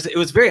 Yeah, it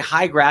was very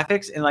high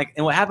graphics, and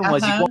what happened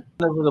was you go on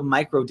those little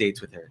micro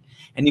dates with her,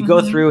 and you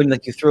go through and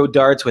like you throw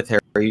darts with her,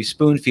 or you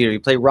spoon feed her, you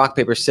play rock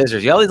paper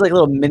scissors, you all these like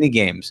little mini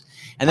games,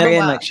 and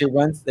then like she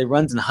runs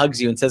and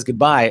hugs you and says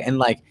goodbye, and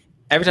like.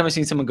 Every time I've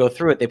seen someone go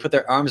through it, they put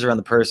their arms around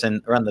the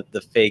person, around the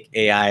fake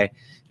AI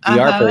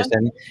VR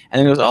person, and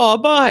then it goes, oh,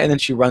 bye. And then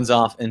she runs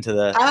off into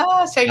the.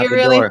 Oh, so you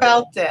really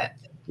felt it.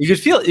 You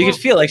could feel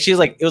like she's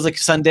like, it was like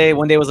Sunday.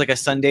 One day was like a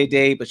Sunday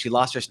day, but she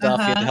lost her stuff.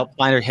 You had to help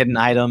find her hidden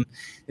item.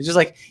 It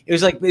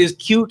was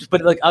cute,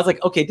 but like, I was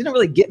like, okay, it didn't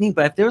really get me,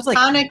 but if there was like.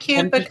 Kind of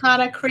cute, but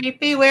kind of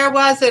creepy. Where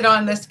was it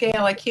on the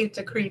scale of cute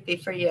to creepy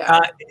for you?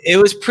 It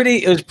was pretty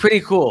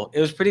cool.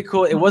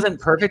 It wasn't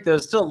perfect. There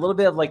was still a little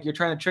bit of like, you're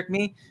trying to trick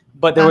me.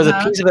 But there was a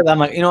piece of it that I'm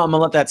like, I'm gonna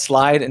let that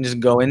slide and just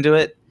go into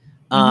it.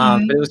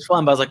 But it was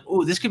fun. But I was like,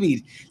 oh, this could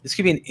be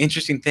an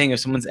interesting thing if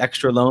someone's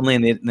extra lonely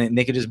and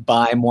they could just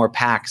buy more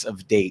packs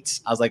of dates.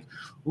 I was like,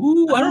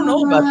 ooh, I don't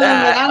know about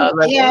that. I don't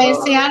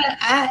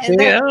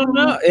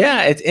know.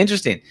 Yeah, it's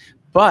interesting.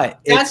 But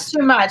that's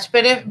too much.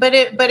 But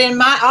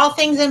in all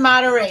things in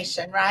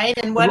moderation, right?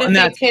 And what if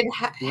it could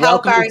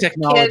help our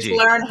kids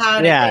learn how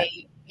to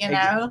date? Do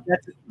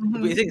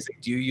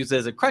you use it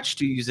as a crutch?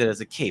 Do you use it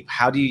as a cape?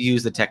 How do you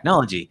use the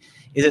technology?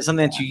 Is it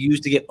something that you use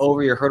to get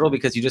over your hurdle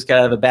because you just got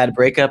out of a bad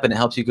breakup and it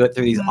helps you go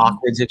through these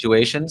awkward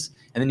situations,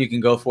 and then you can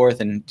go forth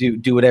and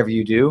do whatever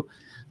you do?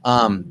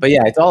 But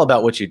yeah, it's all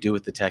about what you do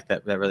with the tech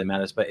that really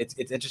matters. But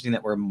it's interesting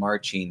that we're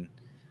marching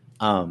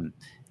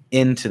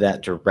into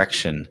that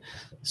direction.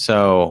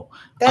 So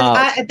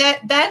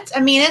it's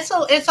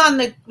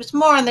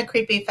more on the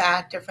creepy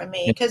factor for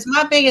me, because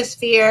my biggest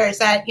fear is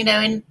that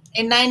in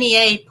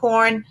 98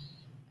 porn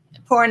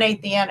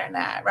ate the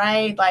internet,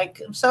 right?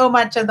 Like so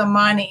much of the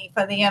money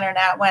for the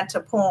internet went to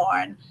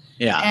porn.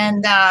 Yeah.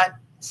 And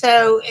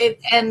so it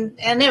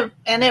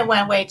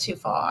went way too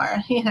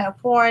far.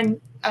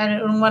 Porn, I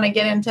don't want to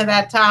get into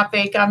that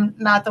topic. I'm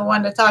not the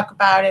one to talk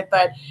about it,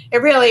 but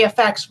it really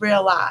affects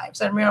real lives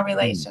and real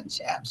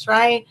relationships,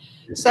 right?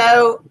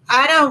 So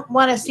I don't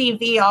want to see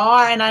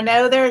VR, and I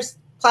know there's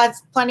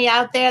plenty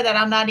out there that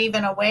I'm not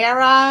even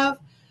aware of.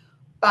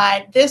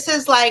 But this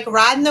is like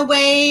riding the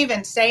wave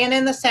and staying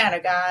in the center,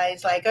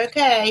 guys. Like,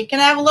 okay, you can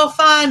have a little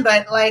fun,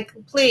 but like,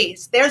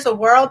 please, there's a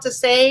world to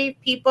save,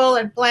 people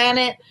and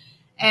planet,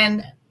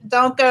 and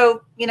don't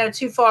go,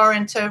 too far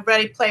into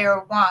Ready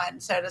Player One,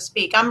 so to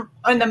speak. I'm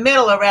in the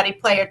middle of Ready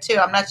Player Two.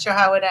 I'm not sure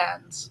how it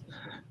ends.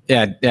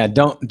 Yeah.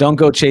 Don't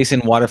go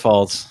chasing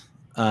waterfalls.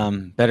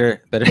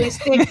 Better. You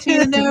stick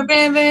to the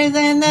rivers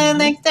and the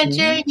lakes that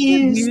you're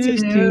used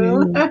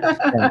to.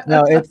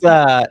 No,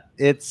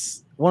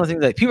 it's one of the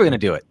things that people are going to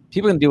do it.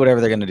 People are going to do whatever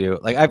they're going to do.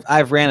 Like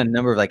I've ran a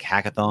number of like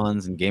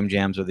hackathons and game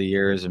jams over the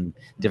years and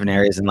different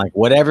areas, and like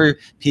whatever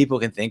people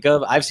can think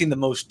of, I've seen the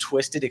most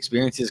twisted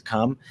experiences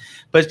come,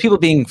 but it's people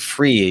being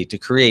free to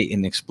create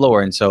and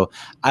explore. And so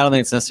I don't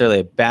think it's necessarily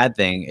a bad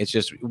thing. It's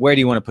just, where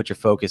do you want to put your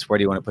focus? Where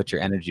do you want to put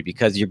your energy?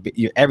 Because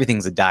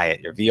everything's a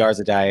diet. Your VR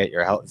is a diet.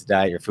 Your health is a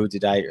diet. Your food's a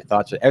diet. Your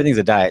thoughts, everything's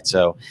a diet.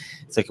 So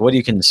it's like, what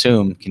you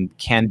consume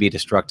can be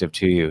destructive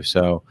to you.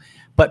 So,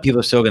 but people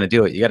are still going to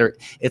do it.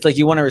 It's like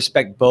you want to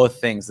respect both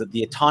things, that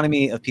the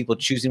autonomy of people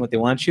choosing what they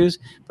want to choose,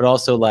 but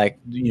also like,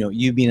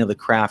 you being able to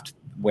craft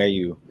where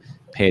you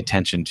pay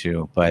attention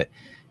to. But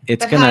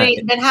it's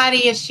But how do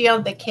you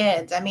shield the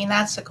kids? I mean,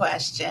 that's the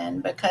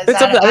question, because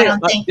I don't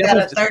think that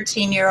a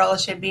 13-year-old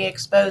should be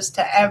exposed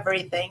to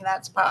everything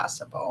that's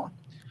possible.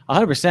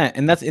 100%,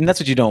 and that's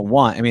what you don't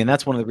want. I mean,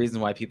 that's one of the reasons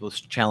why people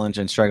challenge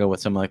and struggle with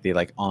some like the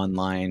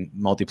online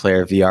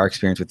multiplayer VR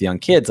experience with young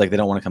kids. Like, they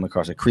don't want to come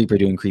across a creeper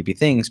doing creepy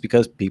things,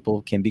 because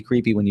people can be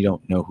creepy when you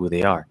don't know who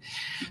they are.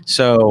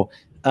 So,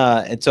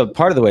 and so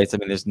part of the way,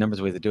 there's numbers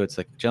of ways to do it. It's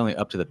like generally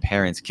up to the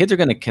parents. Kids are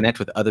going to connect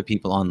with other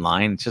people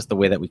online. It's just the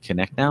way that we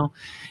connect now.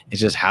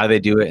 It's just how they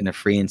do it in a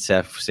free and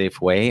safe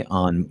way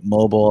on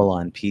mobile,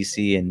 on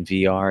PC, and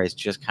VR. It's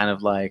just kind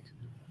of like,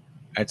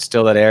 it's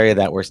still that area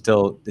that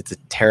it's a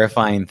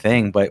terrifying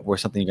thing, but we're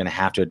something you're going to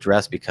have to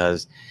address,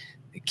 because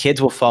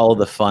kids will follow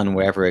the fun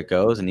wherever it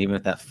goes. And even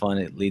if that fun,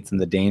 it leads them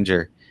to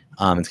danger,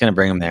 it's going to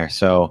bring them there.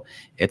 So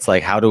it's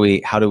like, how do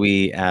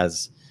we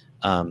as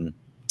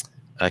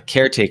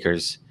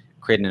caretakers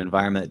create an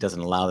environment that doesn't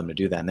allow them to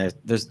do that? And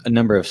there's a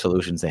number of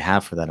solutions they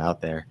have for that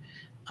out there.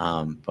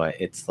 But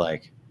it's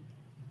like,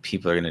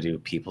 people are going to do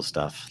people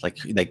stuff, like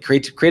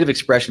creative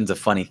expression's a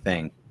funny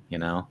thing,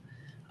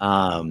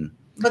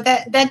 But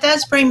that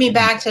does bring me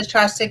back to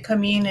trusted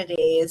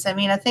communities. I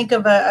mean, I think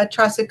of a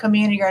trusted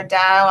community or a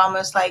DAO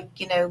almost like,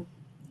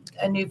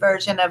 a new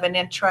version of an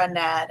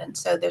intranet. And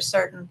so there's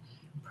certain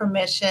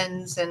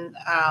permissions and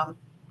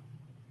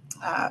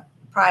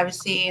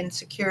privacy and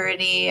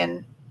security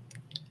and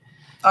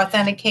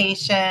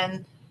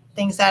authentication,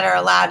 things that are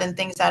allowed and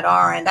things that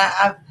aren't.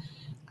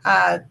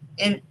 I've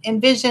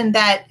envisioned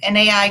that an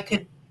AI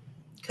could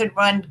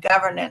run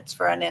governance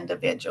for an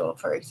individual,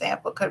 for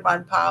example, could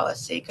run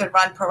policy, could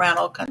run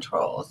parental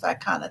controls, that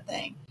kind of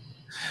thing.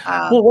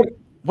 Well,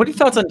 what are your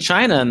thoughts on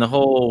China and the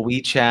whole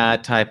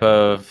WeChat type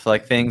of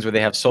like things where they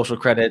have social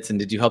credits? And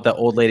did you help that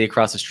old lady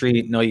across the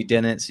street? No, you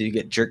didn't. So you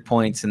get jerk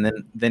points, and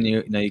then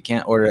you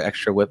can't order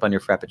extra whip on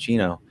your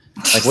Frappuccino.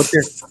 Like, what's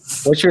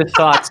your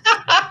thoughts?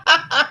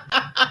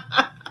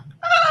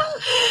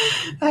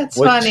 That's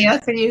funny.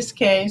 That's a use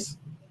case.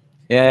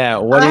 Yeah,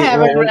 I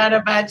haven't read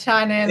about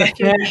China in a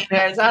few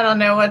years. I don't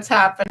know what's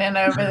happening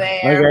over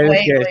there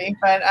lately,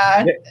 but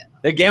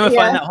they're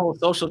gamifying that whole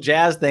social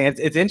jazz thing.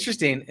 It's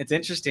interesting. It's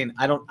interesting.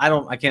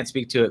 I can't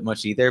speak to it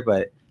much either,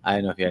 but I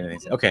don't know if you have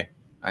anything to say. Okay,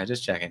 all right,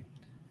 just checking.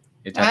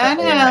 I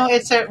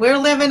know we're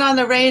living on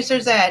the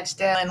razor's edge,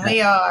 Dylan. We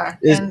are,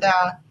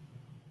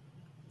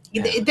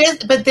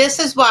 but this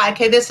is why.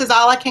 Okay, this is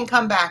all I can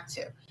come back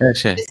to.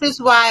 Gotcha. This is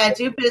why I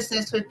do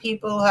business with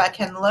people who I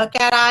can look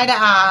at eye to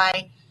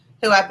eye,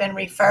 who have been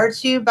referred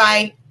to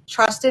by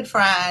trusted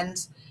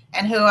friends,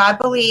 and who I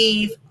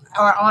believe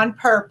are on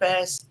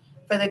purpose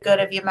for the good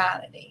of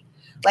humanity.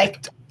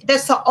 Like,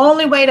 that's the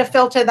only way to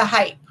filter the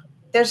hype.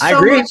 There's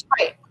so much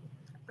hype.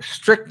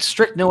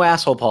 Strict no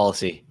asshole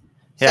policy.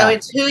 Yeah. So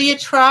it's who you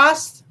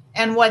trust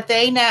and what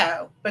they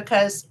know,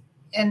 because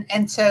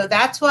and so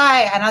that's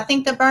why, and I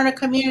think the burner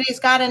community's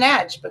got an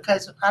edge,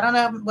 because I don't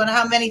know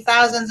how many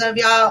thousands of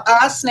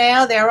us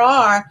now there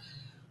are,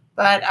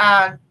 but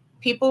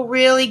people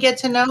really get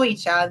to know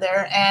each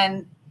other,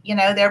 and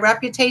their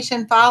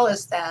reputation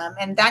follows them,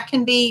 and that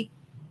can be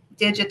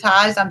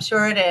digitized. I'm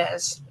sure it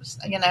is.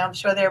 I'm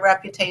sure their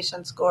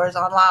reputation scores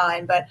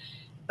online, but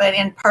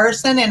in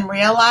person, in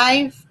real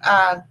life,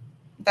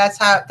 that's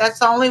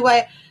the only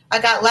way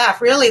I got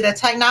left. Really, the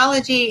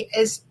technology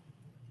is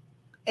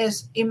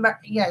it's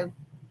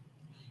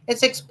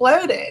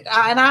exploded,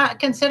 and I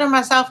consider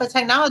myself a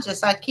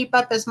technologist. I keep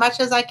up as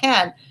much as I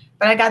can,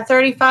 but I got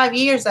 35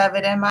 years of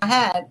it in my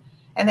head.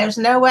 And there's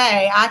no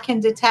way I can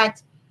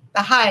detect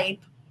the hype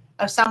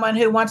of someone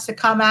who wants to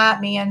come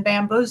at me and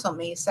bamboozle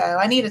me. So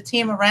I need a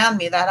team around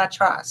me that I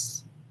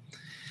trust.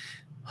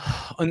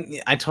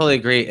 I totally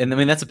agree. And I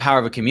mean, that's the power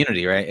of a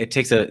community, right? It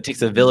takes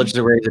a village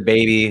to raise a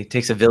baby. It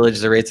takes a village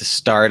to raise a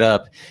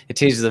startup. It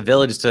takes a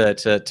village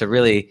to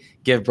really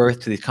give birth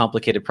to this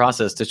complicated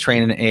process, to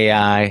train an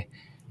AI.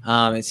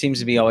 It seems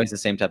to be always the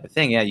same type of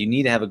thing. Yeah, you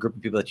need to have a group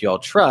of people that you all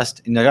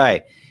trust. And they're like, all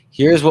right,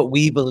 here's what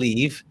we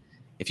believe.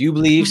 If you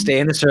believe, stay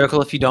in the circle.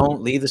 If you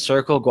don't, leave the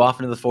circle, go off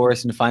into the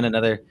forest and find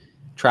another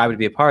tribe to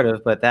be a part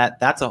of. But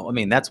that's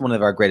one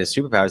of our greatest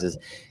superpowers is,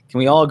 can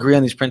we all agree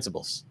on these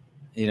principles?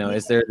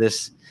 Is there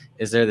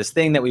this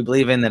thing that we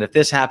believe in, that if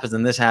this happens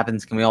and this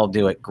happens, can we all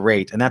do it?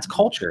 Great. And that's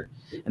culture.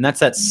 And that's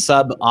that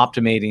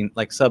sub-operating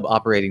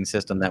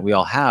system that we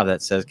all have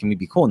that says, can we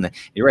be cool? And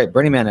you're right,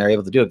 Burning Man are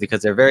able to do it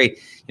because they're very,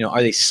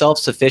 are they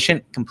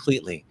self-sufficient?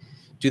 Completely.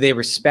 Do they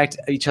respect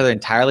each other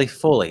entirely?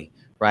 Fully.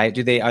 right?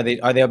 Are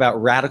they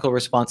about radical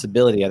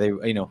responsibility? Are they,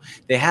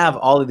 they have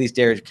all of these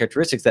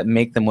characteristics that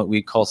make them what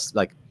we call,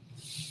 like,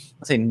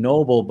 let's say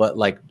noble, but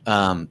like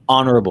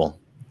honorable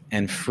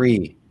and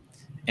free,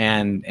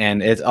 and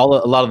it's a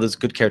lot of those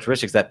good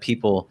characteristics that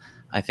people,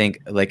 I think,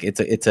 like it's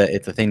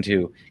a thing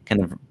to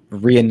kind of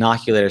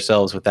re-inoculate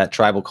ourselves with that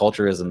tribal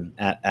culturism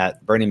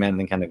at Burning Man and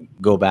then kind of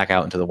go back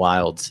out into the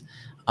wilds.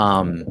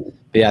 But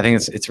yeah, I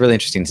think it's really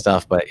interesting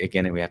stuff. But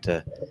again, we have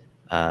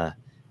to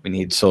we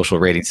need social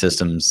rating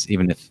systems,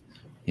 even if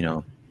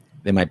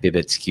they might be a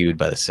bit skewed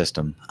by the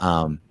system.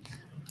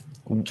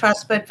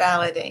 Trust but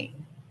validate.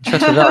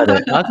 Trust but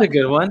validate. That's a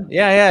good one.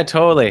 Yeah,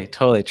 totally.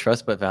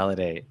 Trust but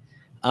validate.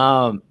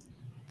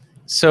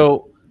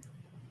 So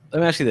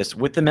let me ask you this: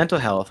 with the mental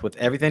health, with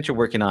everything that you're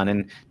working on,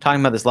 and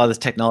talking about a lot of this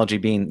technology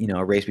being,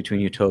 a race between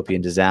utopia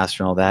and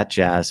disaster and all that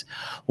jazz,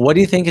 what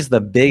do you think is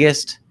the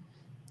biggest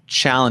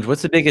challenge?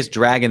 What's the biggest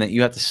dragon that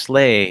you have to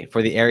slay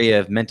for the area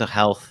of mental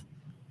health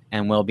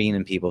and well-being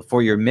in people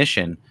for your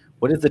mission?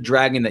 What is the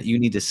dragon that you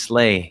need to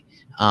slay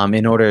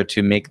in order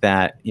to make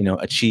that,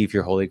 achieve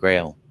your holy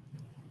grail?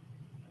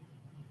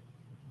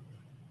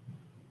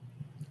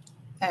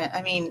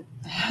 I mean,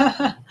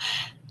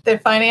 the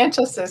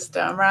financial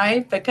system,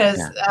 right? Because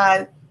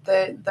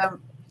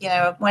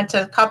went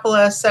to a couple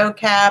of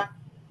SOCAP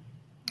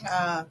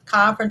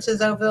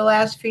conferences over the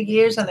last few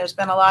years, and there's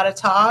been a lot of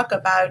talk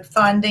about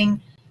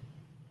funding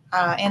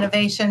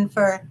innovation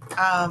for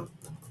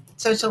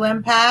social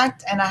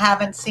impact, and I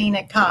haven't seen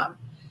it come.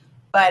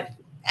 But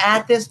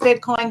at this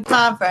Bitcoin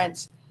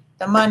conference,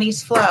 the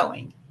money's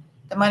flowing.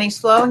 The money's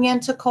flowing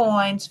into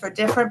coins for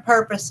different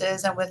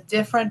purposes and with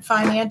different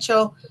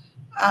financial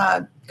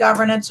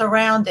governance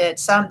around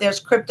it. There's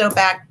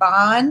crypto-backed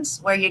bonds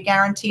where you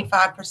guarantee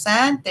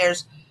 5%.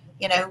 There's,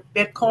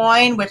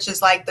 Bitcoin, which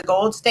is like the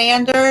gold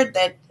standard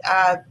that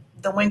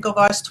the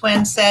Winklevoss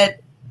twins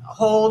said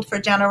hold for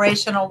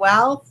generational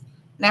wealth.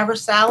 Never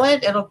sell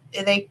it.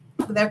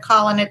 They're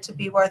calling it to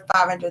be worth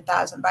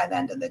 $500,000 by the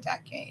end of the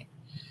decade.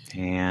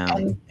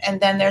 Damn.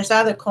 And then there's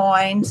other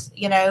coins,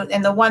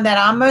 and the one that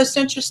I'm most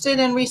interested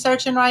in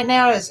researching right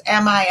now is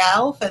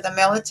MIL for the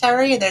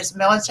military. There's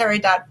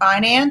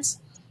military.finance.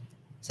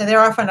 So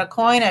they're offering a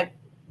coin at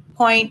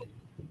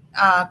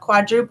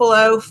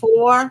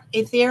 0.04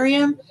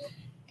 Ethereum.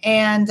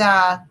 And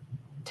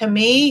to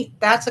me,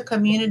 that's a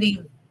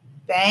community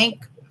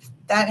bank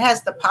that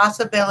has the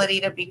possibility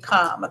to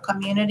become a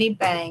community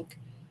bank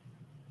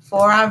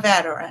for our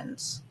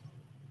veterans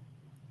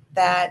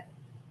that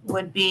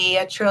would be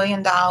 $1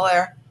 trillion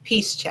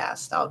peace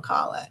chest, I'll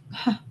call it.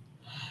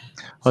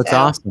 Well, it's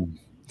awesome.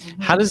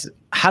 Mm-hmm.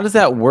 How does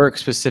that work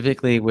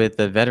specifically with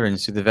the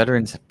veterans? Do the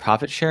veterans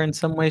profit share in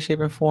some way, shape,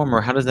 or form, or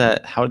how did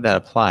that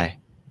apply?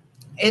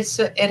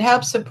 It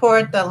helps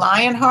support the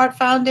Lionheart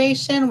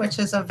Foundation, which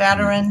is a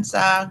veterans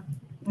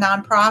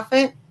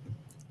nonprofit.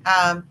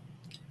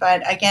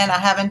 But again, I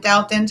haven't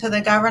delved into the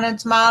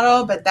governance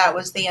model, but that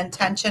was the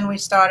intention we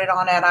started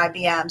on at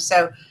IBM.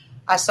 So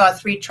I saw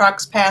 3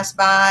 trucks pass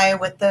by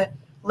with the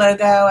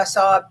logo. I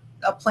saw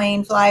a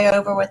plane fly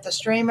over with the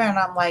streamer, and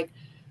I'm like,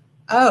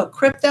 oh,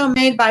 crypto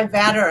made by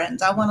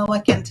veterans. I want to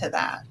look into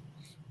that.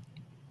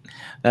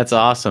 That's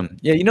awesome.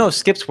 Yeah,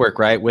 Skip's work,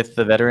 right, with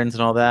the veterans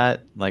and all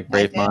that, like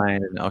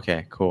Bravemind.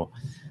 Okay, cool.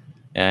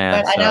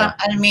 Yeah, but I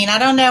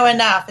don't know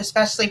enough,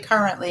 especially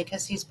currently,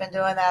 because he's been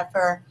doing that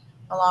for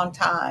a long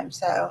time.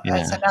 So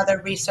that's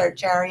another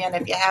research area. And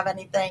if you have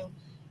anything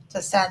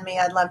to send me,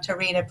 I'd love to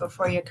read it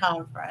before your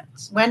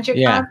conference. When's your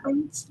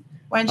conference?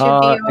 When's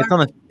your VR?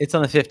 It's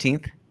on the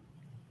 15th.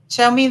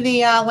 Show me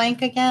the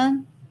link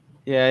again.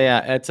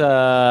 Yeah. It's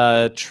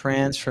a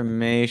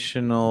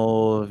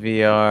transformational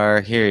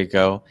VR. Here you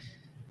go.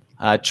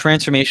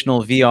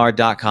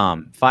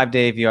 Transformationalvr.com.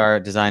 5-day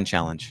VR design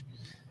challenge.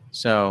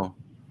 So,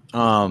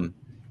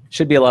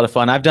 should be a lot of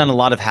fun. I've done a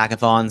lot of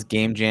hackathons,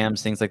 game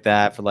jams, things like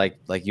that for like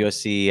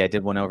USC. I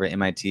did one over at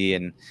MIT,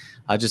 and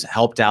I just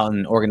helped out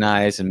and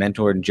organized and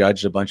mentored and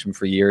judged a bunch of them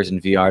for years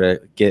in VR to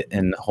get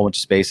in a whole bunch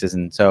of spaces.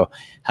 And so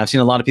I've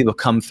seen a lot of people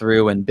come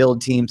through and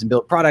build teams and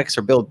build products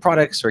or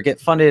get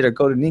funded or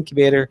go to an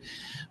incubator,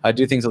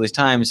 do things all these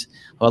times.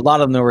 A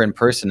lot of them were in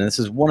person. And this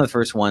is one of the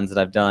first ones that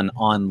I've done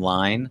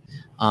online.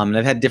 And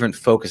I've had different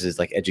focuses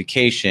like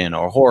education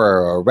or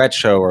horror or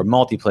retro or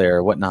multiplayer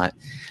or whatnot.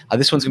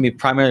 This one's going to be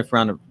primarily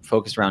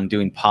focused around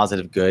doing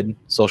positive good,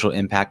 social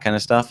impact kind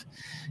of stuff.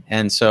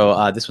 And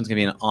so this one's going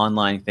to be an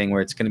online thing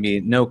where it's going to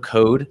be no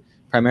code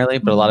primarily,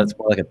 but a lot of it's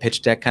more like a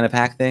pitch deck kind of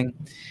hack thing.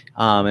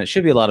 And it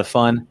should be a lot of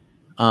fun.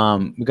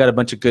 We've got a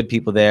bunch of good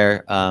people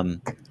there.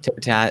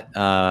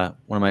 Tipatat,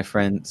 one of my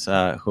friends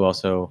who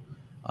also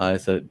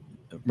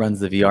runs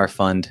the VR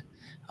fund,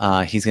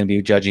 he's going to be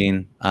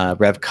judging.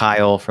 Rev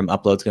Kyle from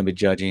Upload's going to be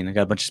judging. I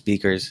got a bunch of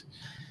speakers.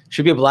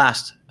 Should be a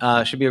blast.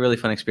 Should be a really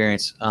fun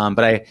experience.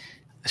 But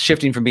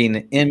shifting from being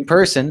in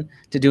person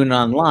to doing it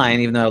online,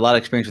 even though I have a lot of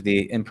experience with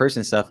the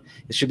in-person stuff,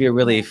 it should be a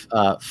really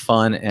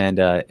fun and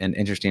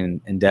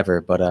interesting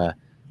endeavor. But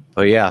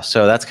yeah,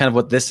 so that's kind of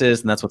what this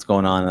is, and that's what's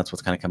going on, and that's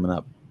what's kind of coming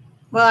up.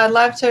 Well, I'd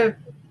love to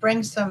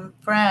bring some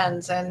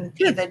friends and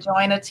either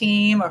join a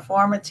team or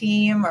form a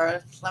team,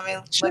 or let me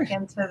look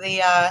into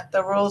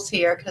the rules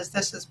here, because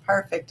this is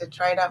perfect. It's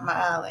right up my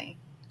alley.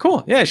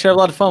 Cool. Yeah, should have a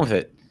lot of fun with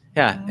it.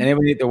 Yeah. Mm-hmm.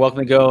 Anybody, they're welcome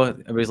to go.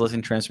 Everybody's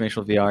listening,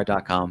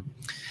 transformationalvr.com.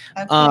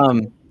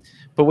 Okay.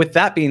 But with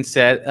that being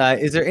said,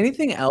 is there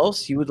anything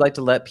else you would like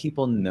to let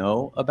people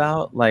know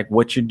about, like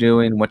what you're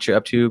doing, what you're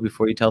up to,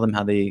 before you tell them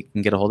how they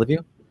can get a hold of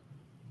you?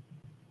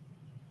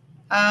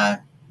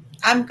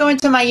 I'm going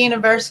to my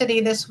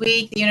university this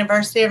week, the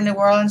University of New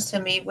Orleans,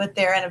 to meet with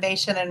their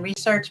Innovation and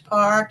Research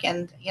Park.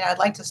 And, I'd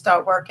like to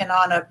start working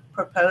on a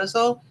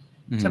proposal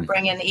to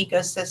bring an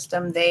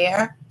ecosystem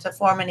there, to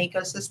form an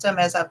ecosystem,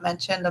 as I've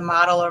mentioned, a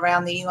model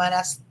around the UN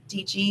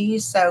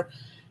SDGs. So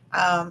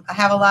I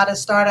have a lot of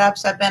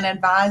startups I've been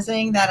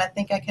advising that I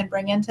think I can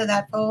bring into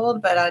that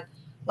fold, but I'd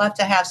love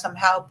to have some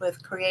help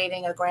with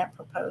creating a grant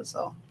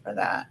proposal for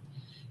that.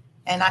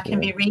 And I can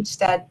be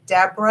reached at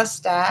Deborah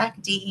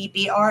Stack, DebraStack,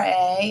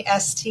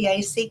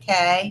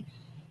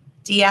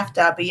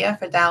 DFW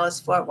for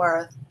Dallas-Fort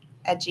Worth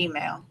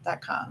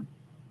 @gmail.com.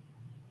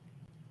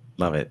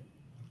 Love it.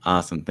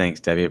 Awesome. Thanks,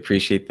 Debbie.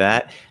 Appreciate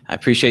that. I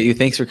appreciate you.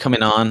 Thanks for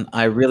coming on.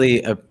 I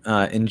really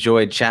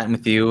enjoyed chatting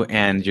with you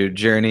and your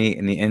journey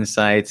and the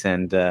insights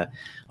and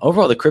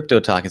overall the crypto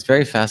talk. It's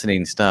very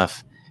fascinating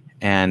stuff.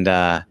 And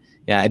I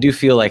do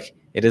feel like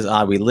it is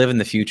odd. We live in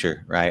the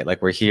future, right?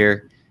 Like we're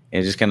here.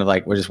 And just kind of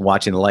like we're just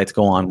watching the lights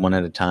go on one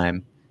at a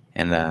time,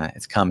 and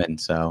it's coming.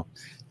 So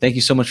thank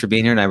you so much for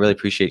being here, and I really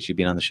appreciate you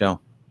being on the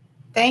show.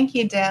 Thank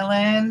you,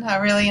 Dylan. I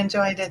really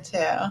enjoyed it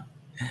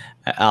too.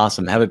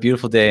 Awesome. Have a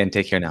beautiful day, and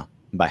take care now.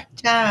 Bye.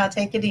 Ciao.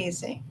 Take it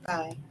easy.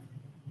 Bye.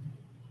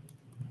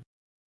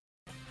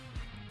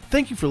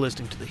 Thank you for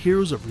listening to the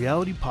Heroes of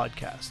Reality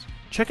podcast.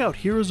 Check out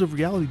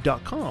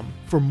heroesofreality.com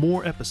for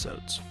more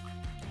episodes.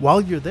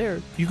 While you're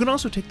there, you can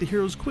also take the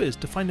Heroes quiz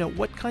to find out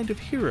what kind of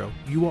hero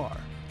you are.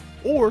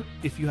 Or,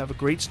 if you have a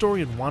great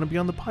story and want to be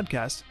on the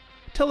podcast,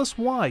 tell us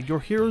why your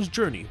hero's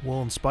journey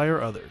will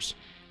inspire others.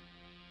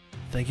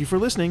 Thank you for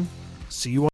listening. See you on